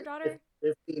 How old's your daughter?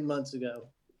 15 months ago.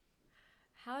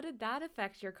 How did that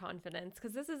affect your confidence?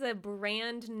 Because this is a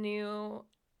brand new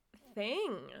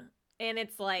thing. And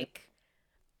it's like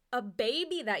a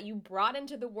baby that you brought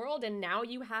into the world and now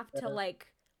you have to like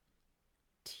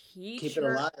teach keep it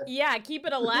alive. Yeah, keep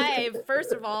it alive,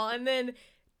 first of all. And then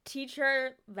teach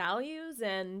her values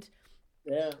and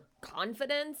Yeah.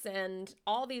 confidence and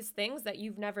all these things that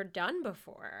you've never done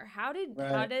before. How did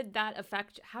Right.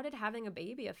 how did having a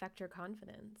baby affect your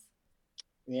confidence?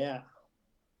 Yeah.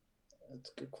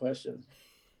 That's a good question.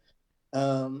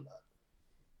 Um,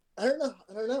 I don't know.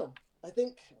 I don't know. I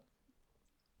think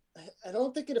I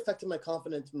don't think it affected my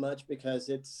confidence much because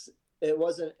it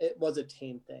was a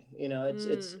team thing. You know, it's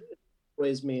Mm.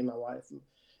 always me and my wife,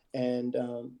 and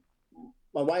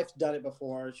my wife's done it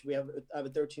before. I have a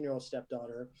 13-year-old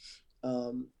stepdaughter,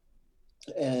 um,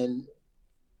 and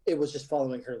it was just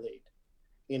following her lead,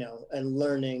 you know, and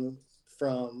learning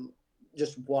from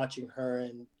just watching her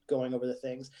and going over the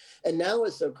things. And now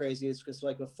it's so crazy. It's because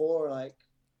before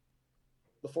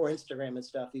Instagram and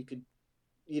stuff, you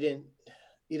didn't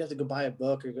you'd have to go buy a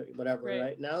book or whatever. Right.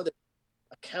 Right now, there's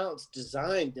accounts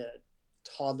designed to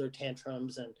toddler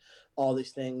tantrums and all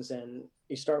these things, and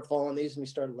you start following these and you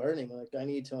start learning. Like I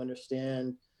need to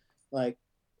understand like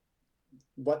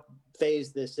what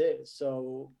phase this is.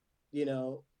 So you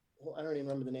know, I don't even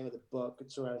remember the name of the book.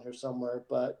 It's around here somewhere,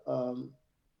 but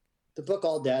the book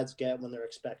all dads get when they're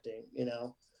expecting, you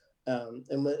know, and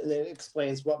it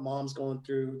explains what mom's going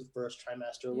through the first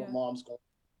trimester, Yeah.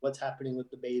 what's happening with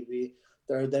the baby.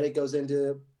 Then it goes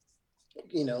into,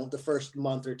 you know, the first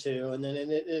month or two, and then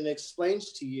it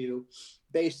explains to you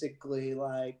basically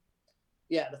like,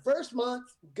 yeah, the first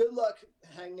month, good luck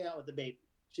hanging out with the baby.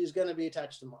 She's gonna be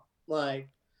attached to mom. Like,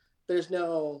 there's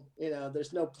no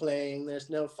playing, there's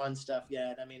no fun stuff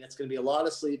yet. I mean, it's gonna be a lot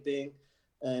of sleeping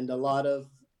and a lot of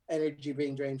energy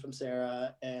being drained from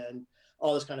Sarah and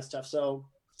all this kind of stuff. So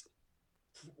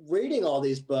reading all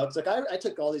these books, like I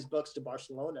took all these books to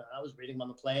Barcelona. I was reading them on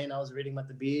the plane, I was reading them at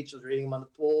the beach, I was reading them on the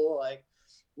pool, like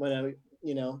when I,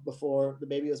 you know, before the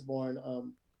baby was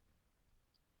born,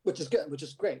 which is good, which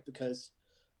is great because,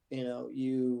 you know,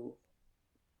 you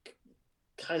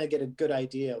kind of get a good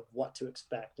idea of what to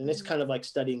expect. And it's Mm-hmm. kind of like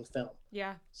studying film.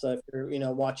 Yeah. So if you're, you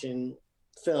know, watching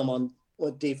film on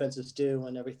what defenses do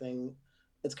and everything,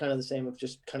 it's kind of the same of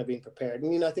just kind of being prepared.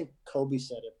 And, you know, I think Kobe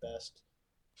said it best.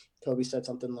 Kobe said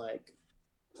something like,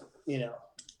 you know,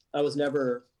 I was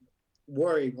never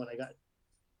worried when I got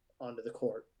onto the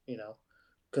court, you know,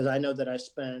 because I know that I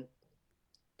spent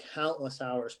countless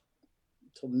hours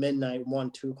till midnight,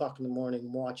 1, 2 o'clock in the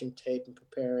morning, watching tape and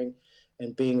preparing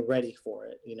and being ready for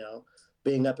it, you know,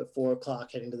 being up at 4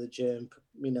 o'clock, heading to the gym,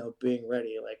 you know, being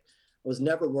ready. Like I was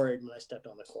never worried when I stepped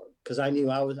on the court because I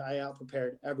knew I out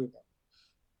prepared everyone.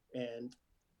 And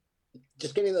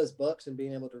just getting those books and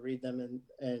being able to read them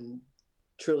and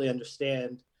truly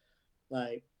understand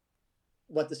like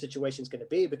what the situation is going to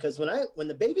be. Because when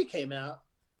the baby came out,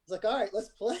 it's like, all right, let's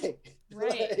play.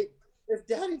 Right. Like, it's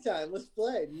daddy time. Let's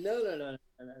play. No.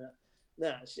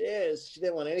 No, she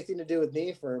didn't want anything to do with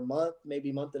me for a month,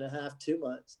 maybe month and a half, 2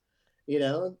 months, you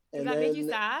know? Did And that make you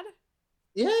then, sad?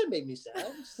 yeah, it made me sad.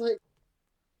 It's like,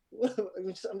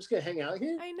 I'm just going to hang out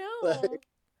here. I Like, know.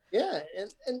 yeah.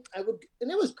 And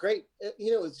it was great.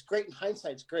 You know, it's great in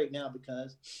hindsight. It's great now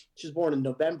because she was born in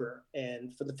November.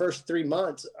 And for the first 3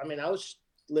 months, I mean, I was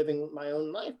living my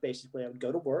own life basically. I would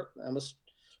go to work.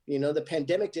 You know, the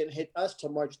pandemic didn't hit us till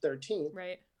March 13th.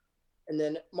 Right. And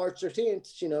then March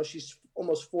 13th, you know, she's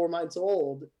almost 4 months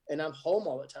old and I'm home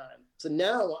all the time. So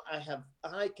now I have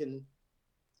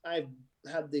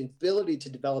the ability to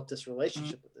develop this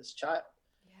relationship with this child.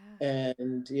 Yeah.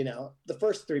 And, you know, the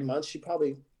first 3 months, she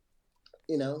probably,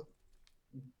 you know,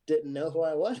 didn't know who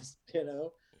I was, you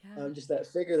know. Yeah. I'm just that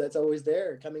figure that's always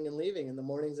there, coming and leaving in the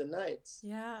mornings and nights.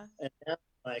 Yeah. And now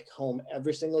I'm like home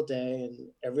every single day and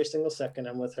every single second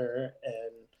I'm with her,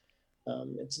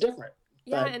 and it's different.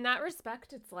 Yeah, But in that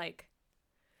respect, it's like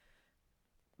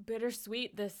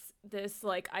bittersweet this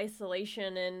like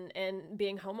isolation and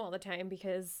being home all the time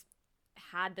because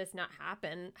had this not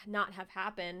have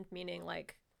happened, meaning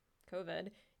like COVID,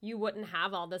 you wouldn't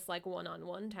have all this like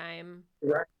one-on-one time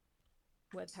right,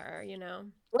 with her, you know?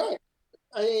 right.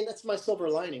 I mean, that's my silver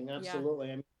lining. Yeah.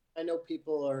 Absolutely. I mean, I know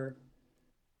people are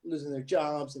losing their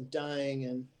jobs and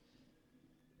dying,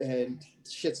 and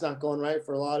shit's not going right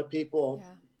for a lot of people.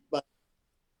 Yeah. But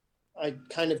I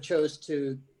kind of chose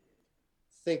to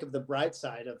think of the bright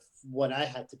side of what I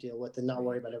had to deal with and not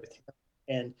worry about everything.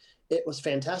 And it was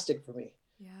fantastic for me.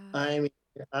 Yeah. I mean,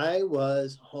 I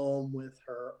was home with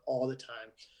her all the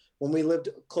time. When we lived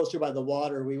closer by the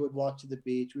water, we would walk to the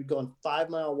beach. We'd go on 5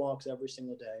 mile walks every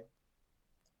single day.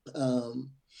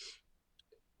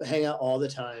 Hang out all the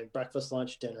time, breakfast,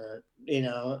 lunch, dinner, you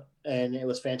know, and it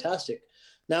was fantastic.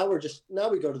 Now we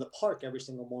go to the park every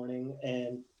single morning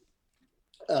and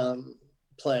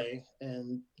play,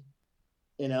 and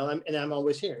you know, I'm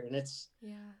always here, and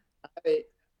Yeah.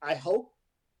 I hope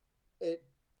it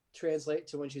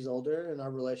translates to when she's older and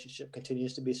our relationship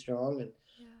continues to be strong.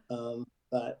 And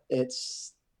but it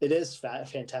is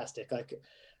fantastic. Like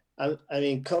I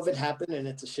mean, COVID happened and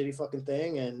it's a shitty fucking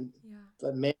thing. And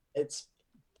but man, it's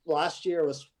last year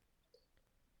was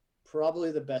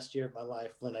probably the best year of my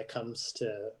life when it comes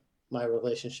to my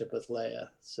relationship with Leia.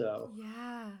 So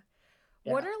yeah.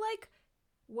 Yeah.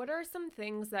 What are some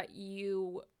things that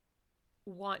you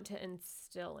want to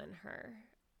instill in her?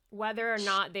 Whether or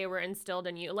not they were instilled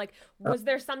in you. Like, was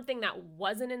there something that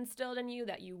wasn't instilled in you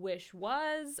that you wish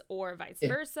was, or vice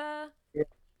versa? Yeah.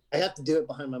 I have to do it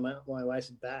behind my wife's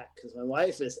back because my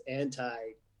wife is anti,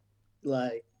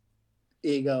 like,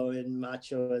 ego and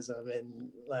machoism and,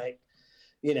 like,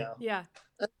 you know. Yeah.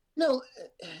 No,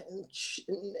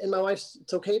 and my wife's,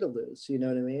 it's okay to lose. You know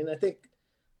what I mean? I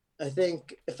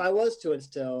think if I was to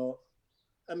instill,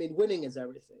 I mean, winning is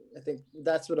everything. I think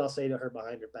that's what I'll say to her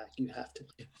behind her back. You have to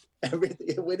do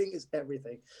everything. Winning is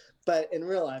everything. But in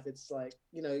real life, it's like,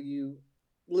 you know,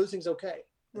 losing's okay.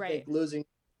 I think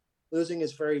losing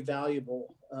is very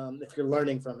valuable if you're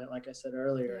learning from it. Like I said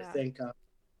earlier, I think,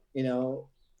 you know,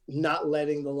 not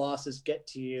letting the losses get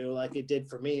to you like it did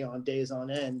for me on days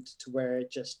on end to where it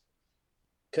just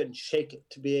couldn't shake it,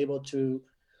 to be able to,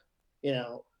 you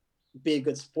know, be a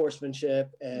good sportsmanship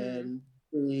and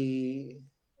be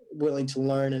willing to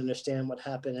learn and understand what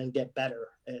happened and get better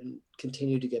and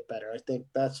continue to get better. I think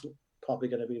that's probably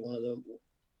going to be one of the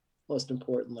most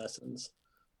important lessons.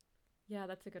 Yeah,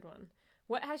 that's a good one.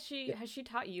 What has she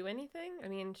taught you anything? I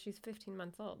mean, she's 15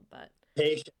 months old, but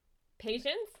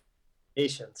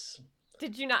Patience?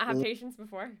 Did you not have patience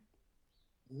before?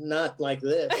 Not like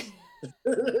this.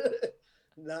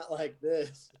 Not like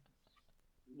this.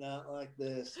 Not like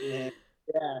this, man.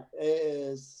 Yeah, it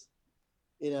is,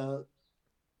 you know,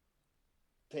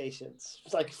 patience.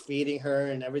 It's like feeding her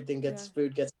and everything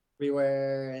food gets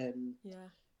everywhere and you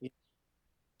know,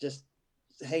 just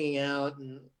hanging out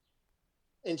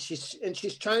and she's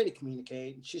trying to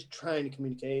communicate. She's trying to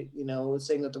communicate, you know,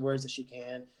 saying the words that she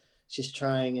can. She's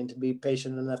trying and to be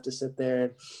patient enough to sit there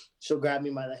and she'll grab me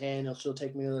by the hand and she'll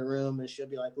take me to the room and she'll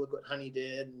be like, look what Honey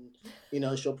did. And, you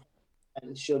know, she'll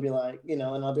be like, you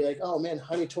know, and I'll be like, oh man,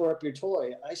 Honey tore up your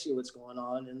toy. I see what's going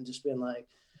on. And just being like,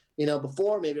 you know,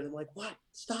 before maybe I'm like, what?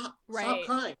 Stop crying.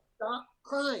 Stop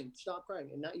crying.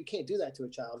 And now you can't do that to a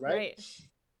child, right?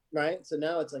 Right. So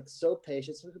now it's like so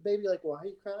patient. So the baby, like, why are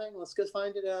you crying? Let's go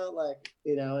find it out. Like,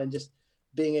 you know, and just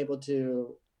being able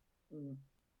to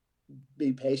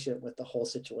be patient with the whole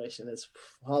situation is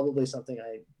probably something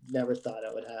I never thought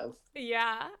I would have.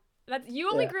 Yeah.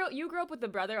 You grew up with a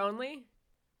brother only?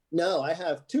 No, I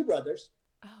have two brothers.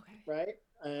 Oh, okay. Right.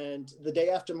 And the day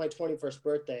after my 21st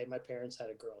birthday, my parents had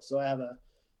a girl. So I have a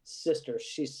sister.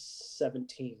 She's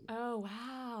 17. Oh,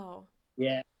 wow.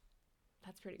 Yeah.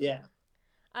 That's pretty cool.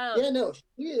 Yeah. No,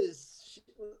 she is.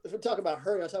 If we talk about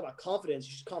her, I talk about confidence.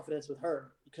 She's confidence with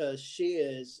her because she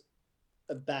is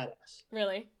a badass.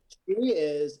 Really? She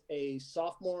is a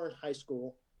sophomore in high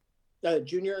school,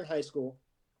 junior in high school.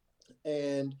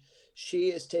 And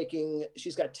she's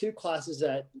got two classes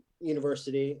at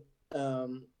university,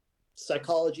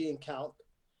 psychology and calc.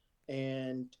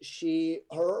 And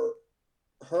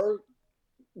her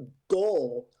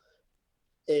goal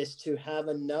is to have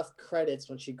enough credits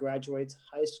when she graduates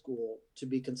high school to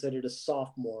be considered a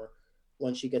sophomore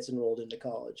when she gets enrolled into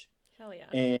college. Hell yeah.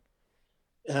 And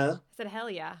I said hell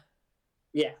yeah.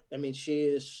 Yeah. I mean,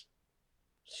 she's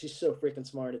so freaking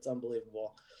smart. It's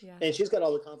unbelievable. Yeah. And she's got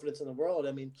all the confidence in the world.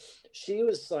 I mean, she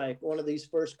was like one of these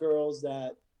first girls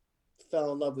that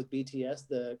fell in love with BTS,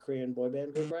 the Korean boy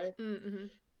band group, right? Mm-hmm.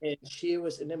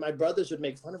 And then my brothers would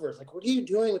make fun of her. It's like, what are you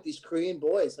doing with these Korean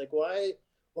boys? Like, why?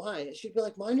 And she'd be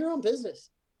like, mind your own business.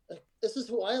 Like, this is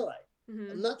who I like.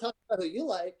 Mm-hmm. I'm not talking about who you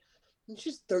like. And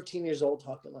she's 13 years old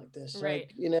talking like this. Right.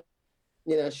 Like,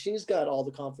 you know, she's got all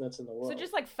the confidence in the world. So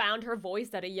just like found her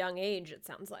voice at a young age, it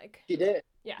sounds like. She did.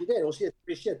 Yeah. She did. Well, she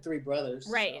had three brothers.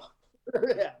 Right. So.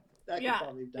 Yeah. That could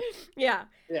probably be done. Yeah.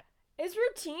 Yeah. Is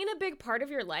routine a big part of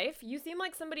your life? You seem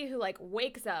like somebody who like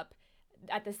wakes up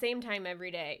at the same time every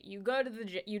day. You go to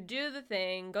the you do the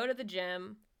thing, go to the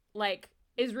gym. Like,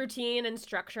 is routine and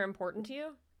structure important to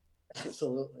you?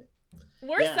 Absolutely.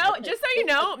 Just so you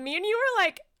know, me and you were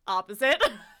like opposite.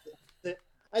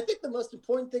 I think the most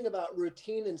important thing about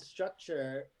routine and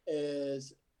structure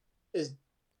is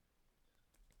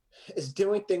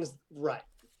doing things right.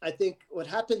 I think what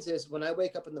happens is when I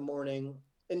wake up in the morning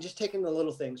and just taking the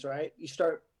little things, right?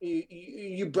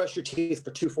 You brush your teeth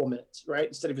for 2 full minutes, right?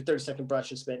 Instead of your 30-second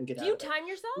brush and spit and get out. Do you time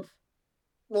yourself?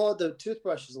 Well, the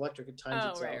toothbrush is electric. It times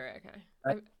Oh, itself. right, okay.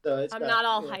 Right? So I'm not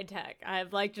all high tech. I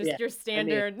have like just your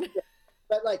standard. Yeah,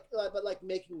 but like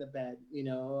making the bed,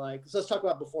 like, so let's talk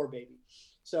about before baby.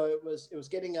 So it was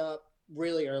getting up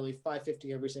really early,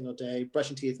 5:50 every single day,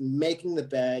 brushing teeth, making the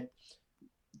bed,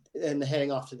 and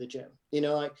heading off to the gym.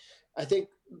 Like, I think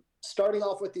starting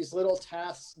off with these little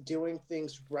tasks, doing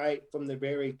things right from the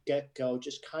very get-go,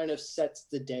 just kind of sets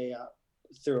the day up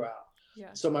throughout.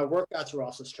 Yeah. So my workouts were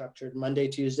also structured. Monday,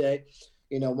 Tuesday,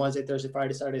 Wednesday, Thursday,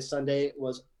 Friday, Saturday, Sunday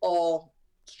was all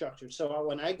structured. So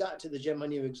when I got to the gym, I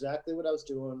knew exactly what I was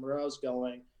doing, where I was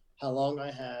going, how long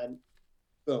I had,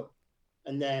 boom.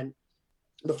 And then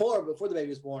before the baby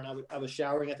was born, I was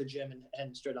showering at the gym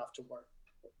and straight off to work.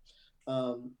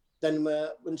 Then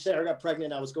when Sarah got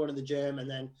pregnant, I was going to the gym and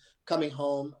then coming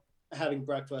home, having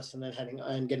breakfast, and then heading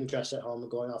and getting dressed at home and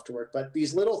going off to work. But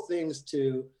these little things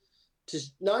to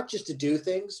not just to do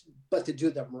things, but to do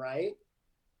them right,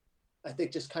 I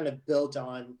think just kind of built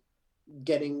on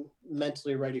getting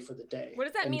mentally ready for the day. What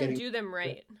does that mean, do them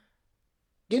right?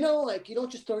 Like, you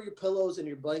don't just throw your pillows and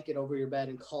your blanket over your bed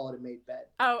and call it a made bed.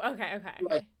 Oh, okay.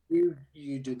 Like,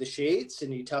 you do the sheets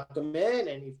and you tuck them in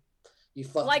and you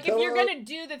fuck like, the if you're gonna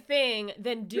do the thing,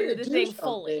 then do the thing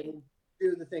fully.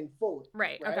 Do the thing fully.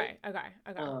 Right. Okay.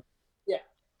 Yeah.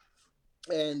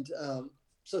 And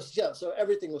so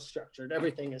everything was structured.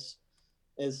 Everything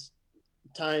is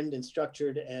timed and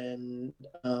structured, and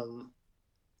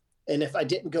if I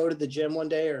didn't go to the gym one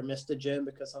day or missed the gym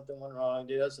because something went wrong,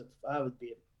 dude, I would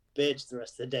be a bitch the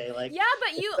rest of the day. Like, yeah,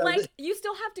 but you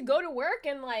still have to go to work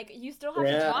and like you still have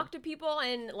to talk to people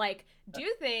and like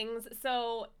do things.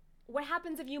 So what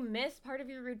happens if you miss part of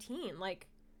your routine? Like,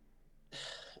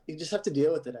 you just have to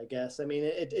deal with it, I guess. I mean,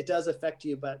 it does affect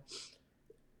you, but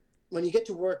when you get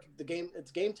to work,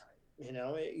 it's game time.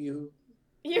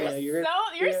 You're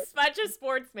such a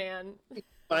sportsman. You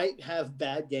might have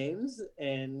bad games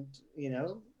and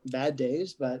bad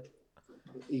days, but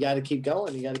you got to keep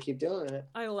going. You got to keep doing it.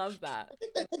 I love that.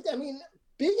 I mean,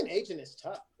 being an agent is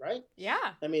tough, right?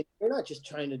 Yeah. I mean, you're not just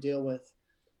trying to deal with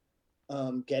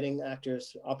getting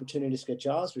actors opportunities to get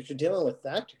jobs, but you're dealing with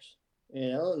actors.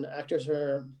 And actors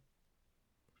are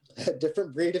a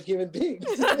different breed of human beings.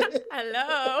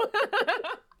 Hello.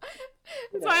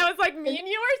 That's why I was like, me and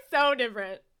you are so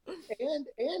different. And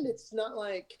it's not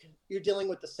like you're dealing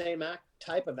with the same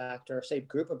type of actor, same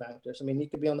group of actors. I mean, you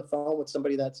could be on the phone with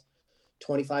somebody that's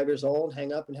 25 years old,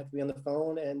 hang up and have to be on the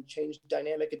phone and change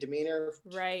dynamic and demeanor.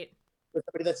 Right. With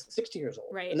somebody that's 60 years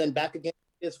old. Right. And then back again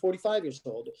is 45 years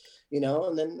old,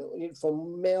 and then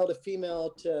from male to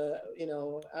female to,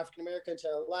 African American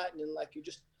to Latin, and like you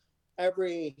just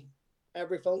every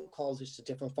phone call is just a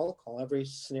different phone call. Every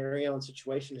scenario and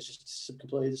situation is just a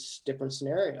completely different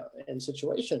scenario and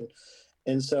situation.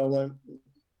 And so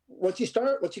once you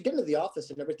get into the office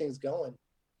and everything's going,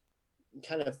 you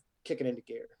kind of kick it into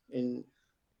gear, and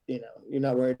you're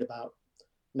not worried about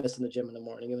missing the gym in the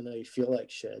morning, even though you feel like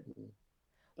shit.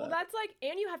 Well, that's like,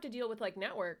 and you have to deal with like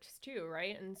networks too,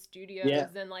 right? And studios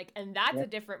and that's a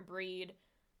different breed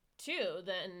too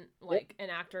than like an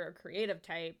actor or creative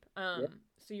type.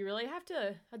 So you really have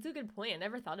to, that's a good point. I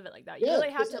never thought of it like that. You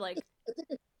really have to like,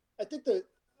 I think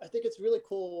it's really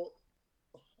cool.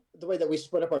 The way that we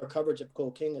split up our coverage of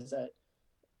Cole King is that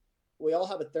we all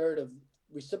have a third of,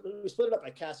 we split it up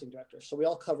by casting directors. So we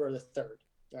all cover the third,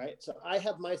 right? So I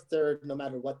have my third no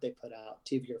matter what they put out,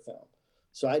 TV or film.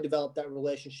 So I developed that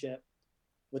relationship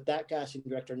with that casting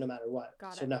director no matter what.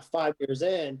 So now 5 years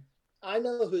in, I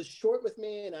know who's short with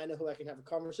me, and I know who I can have a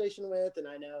conversation with, and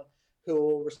I know who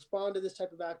will respond to this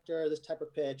type of actor, this type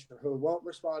of pitch, or who won't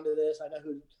respond to this. I know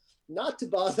who not to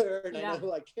bother, and I know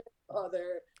who I can't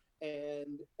bother,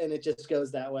 and it just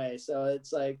goes that way. So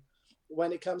it's like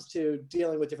when it comes to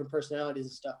dealing with different personalities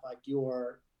and stuff, like you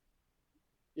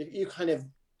kind of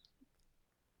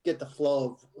get the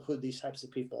flow of who these types of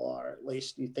people are. At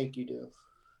least you think you do,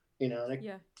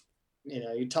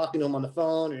 you're talking to them on the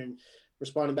phone and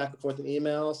responding back and forth in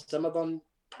emails. Some of them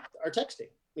are texting,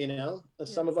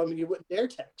 some of them you wouldn't dare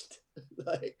text.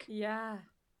 Like, yeah.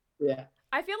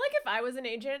 I feel like if I was an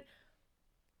agent,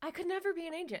 I could never be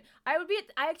an agent. I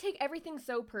take everything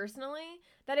so personally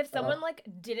that if someone like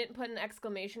didn't put an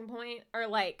exclamation point or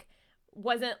like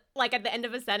wasn't like at the end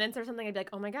of a sentence or something, I'd be like,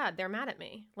 oh my God, they're mad at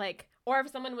me. Like, or if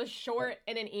someone was short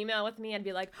in an email with me, I'd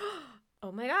be like,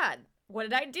 oh my God, what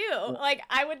did I do? Like,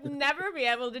 I would never be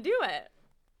able to do it.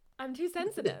 I'm too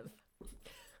sensitive.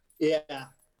 Yeah.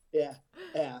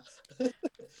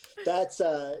 That's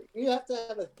you have to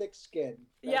have a thick skin.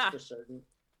 That's for certain.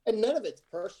 And none of it's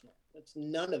personal.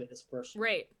 None of it is personal.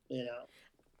 Right. I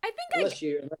think unless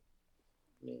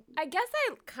I mean, I guess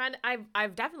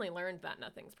I've definitely learned that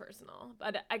nothing's personal,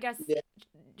 but I guess yeah,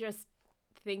 just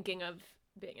thinking of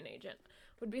being an agent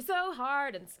would be so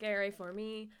hard and scary for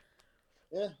me.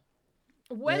 yeah,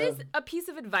 What yeah. is a piece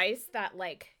of advice that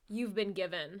like you've been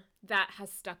given that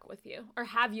has stuck with you? Or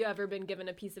have you ever been given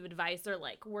a piece of advice or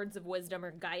like words of wisdom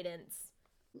or guidance?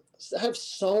 I have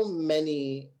so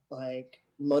many like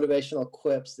motivational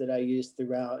quips that I use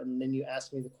throughout, and then you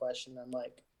ask me the question, I'm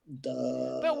like,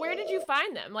 duh. But where did you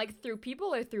find them? Like through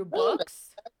people or through Oh, books?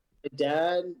 my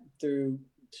dad, through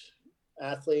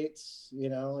athletes,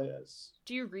 yes.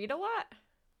 Do you read a lot?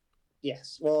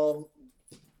 Yes. Well,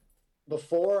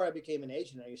 before I became an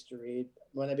agent, I used to read.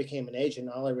 When I became an agent,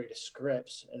 all I read is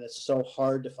scripts, and it's so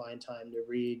hard to find time to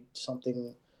read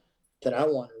something that I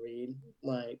want to read.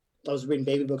 Like I was reading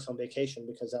baby books on vacation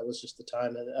because that was just the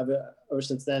time. And ever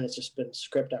since then, it's just been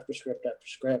script after script after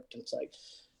script. And it's like,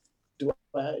 do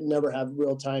I never have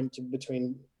real time to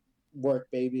between work,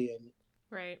 baby, and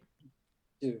Right.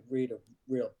 to read a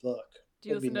real book?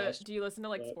 It'd be nice. Do you listen to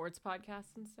like sports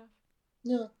podcasts and stuff?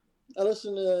 Yeah, I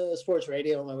listen to sports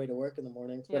radio on my way to work in the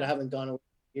mornings, but Yeah. I haven't gone away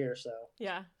here, so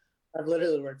Yeah. I've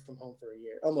literally worked from home for a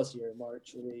year, almost a year.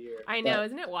 March will be a year. I know,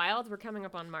 isn't it wild? We're coming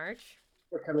up on March.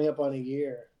 We're coming up on a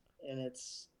year, and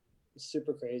it's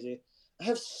super crazy. I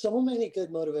have so many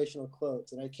good motivational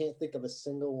quotes, and I can't think of a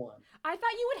single one. I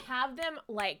thought you would have them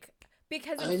like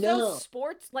because I it's know. so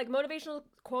sports. Like motivational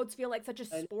quotes feel like such a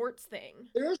sports thing.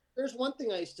 There's one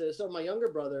thing I used to. So my younger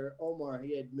brother Omar,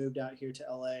 he had moved out here to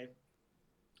LA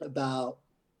about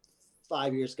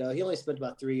 5 years ago. He only spent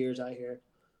about 3 years out here,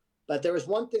 but there was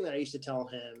one thing that I used to tell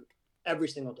him every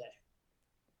single day.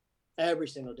 Every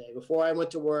single day before I went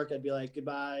to work, I'd be like,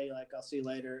 "Goodbye, like I'll see you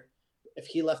later." If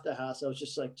he left the house, I was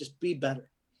just like, "Just be better."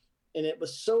 And it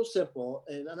was so simple,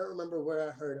 and I don't remember where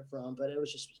I heard it from, but it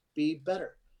was just be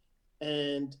better.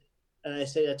 And I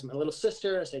say that to my little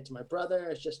sister, I say it to my brother.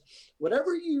 It's just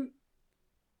whatever you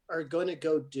are going to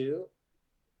go do,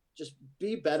 just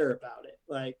be better about it.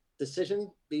 Like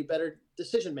be better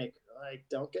decision maker. Like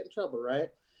don't get in trouble, right?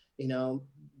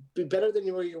 Be better than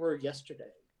you were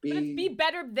yesterday. Be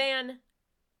better than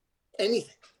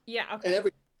anything. Yeah, okay.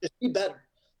 And just be better.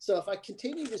 So if I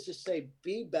continue to just say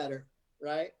be better,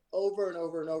 right, over and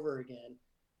over and over again,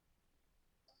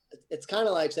 it's kind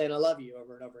of like saying I love you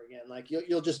over and over again. Like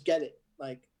you'll just get it.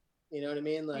 Like, you know what I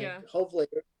mean? Like hopefully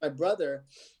my brother,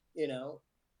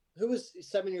 who was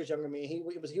 7 years younger than me, he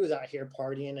was out here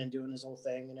partying and doing his whole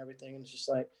thing and everything. And it's just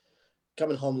like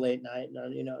coming home late night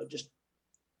and, just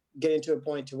getting to a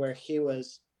point to where he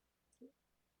was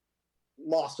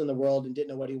lost in the world and didn't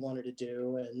know what he wanted to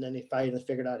do. And then he finally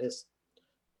figured out his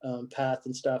path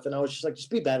and stuff. And I was just like, just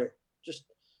be better.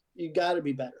 You got to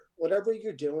be better. Whatever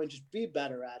you're doing, just be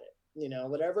better at it.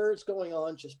 Whatever is going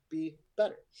on, just be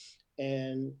better.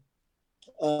 And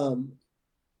I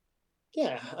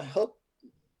hope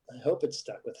it's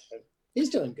stuck with him. He's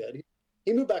doing good.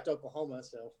 He moved back to Oklahoma,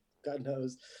 so God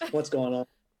knows what's going on.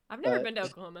 I've never been to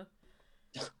Oklahoma.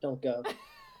 Don't go.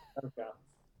 Don't go.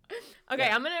 Okay,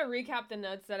 yeah. I'm going to recap the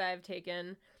notes that I've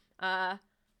taken on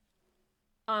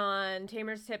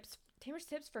Tamer's tips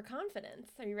for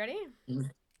confidence. Are you ready?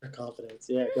 For confidence.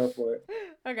 Yeah, go for it.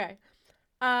 Okay.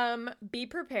 Be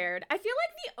prepared. I feel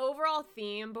like the overall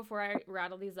theme before I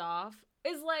rattle these off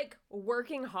is like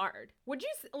working hard. Would you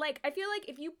I feel like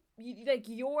if you like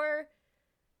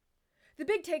the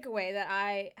big takeaway that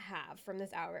I have from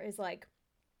this hour is like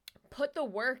put the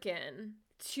work in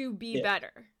to be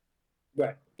better.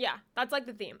 Right. Yeah, that's like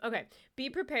the theme. Okay.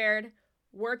 Be prepared,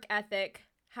 work ethic,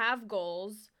 have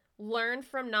goals, learn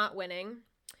from not winning.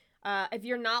 If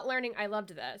you're not learning, I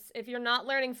loved this. If you're not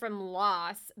learning from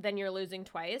loss, then you're losing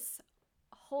twice.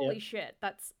 Holy shit.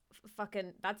 That's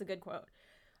a good quote.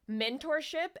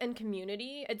 Mentorship and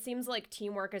community. It seems like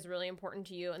teamwork is really important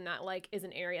to you, and that like is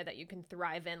an area that you can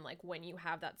thrive in like when you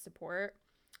have that support.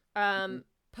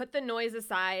 Put the noise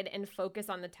aside and focus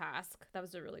on the task. That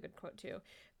was a really good quote too.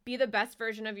 Be the best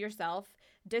version of yourself.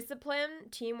 Discipline,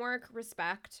 teamwork,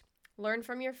 respect. Learn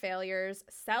from your failures.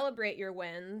 Celebrate your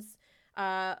wins.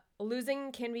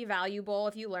 Losing can be valuable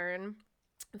if you learn.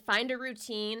 Find a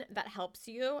routine that helps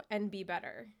you and be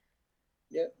better.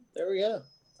 Yep, there we go.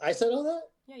 I said all that?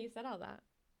 Yeah, you said all that.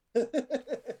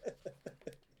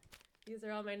 These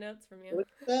are all my notes from you. Look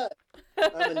at that.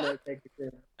 I'm a note taker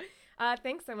too.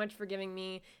 Thanks so much for giving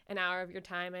me an hour of your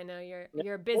time. I know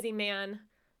you're a busy man,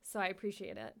 so I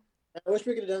appreciate it. I wish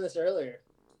we could have done this earlier.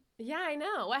 Yeah, I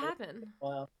know. What happened?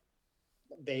 Wow.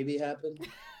 Baby happened.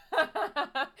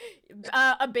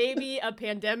 A baby, a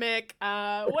pandemic,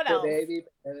 what else? Baby,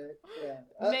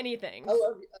 yeah. Many things. I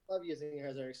love using her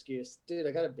as our excuse. Dude,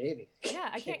 I got a baby. Yeah,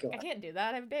 I can't do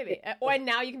that. I have a baby. Or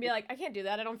now you can be like, I can't do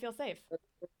that. I don't feel safe.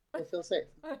 I feel safe.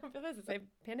 I don't feel this. It's a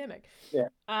pandemic.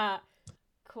 Yeah.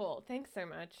 Cool. Thanks so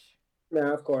much.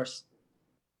 No, of course.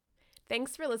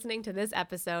 Thanks for listening to this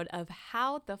episode of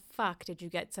How the Fuck Did You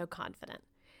Get So Confident?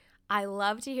 I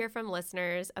love to hear from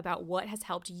listeners about what has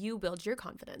helped you build your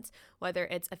confidence, whether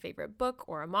it's a favorite book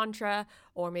or a mantra,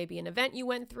 or maybe an event you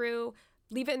went through.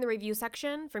 Leave it in the review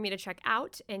section for me to check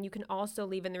out, and you can also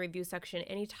leave in the review section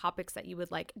any topics that you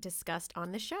would like discussed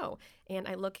on the show. And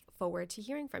I look forward to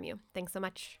hearing from you. Thanks so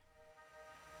much.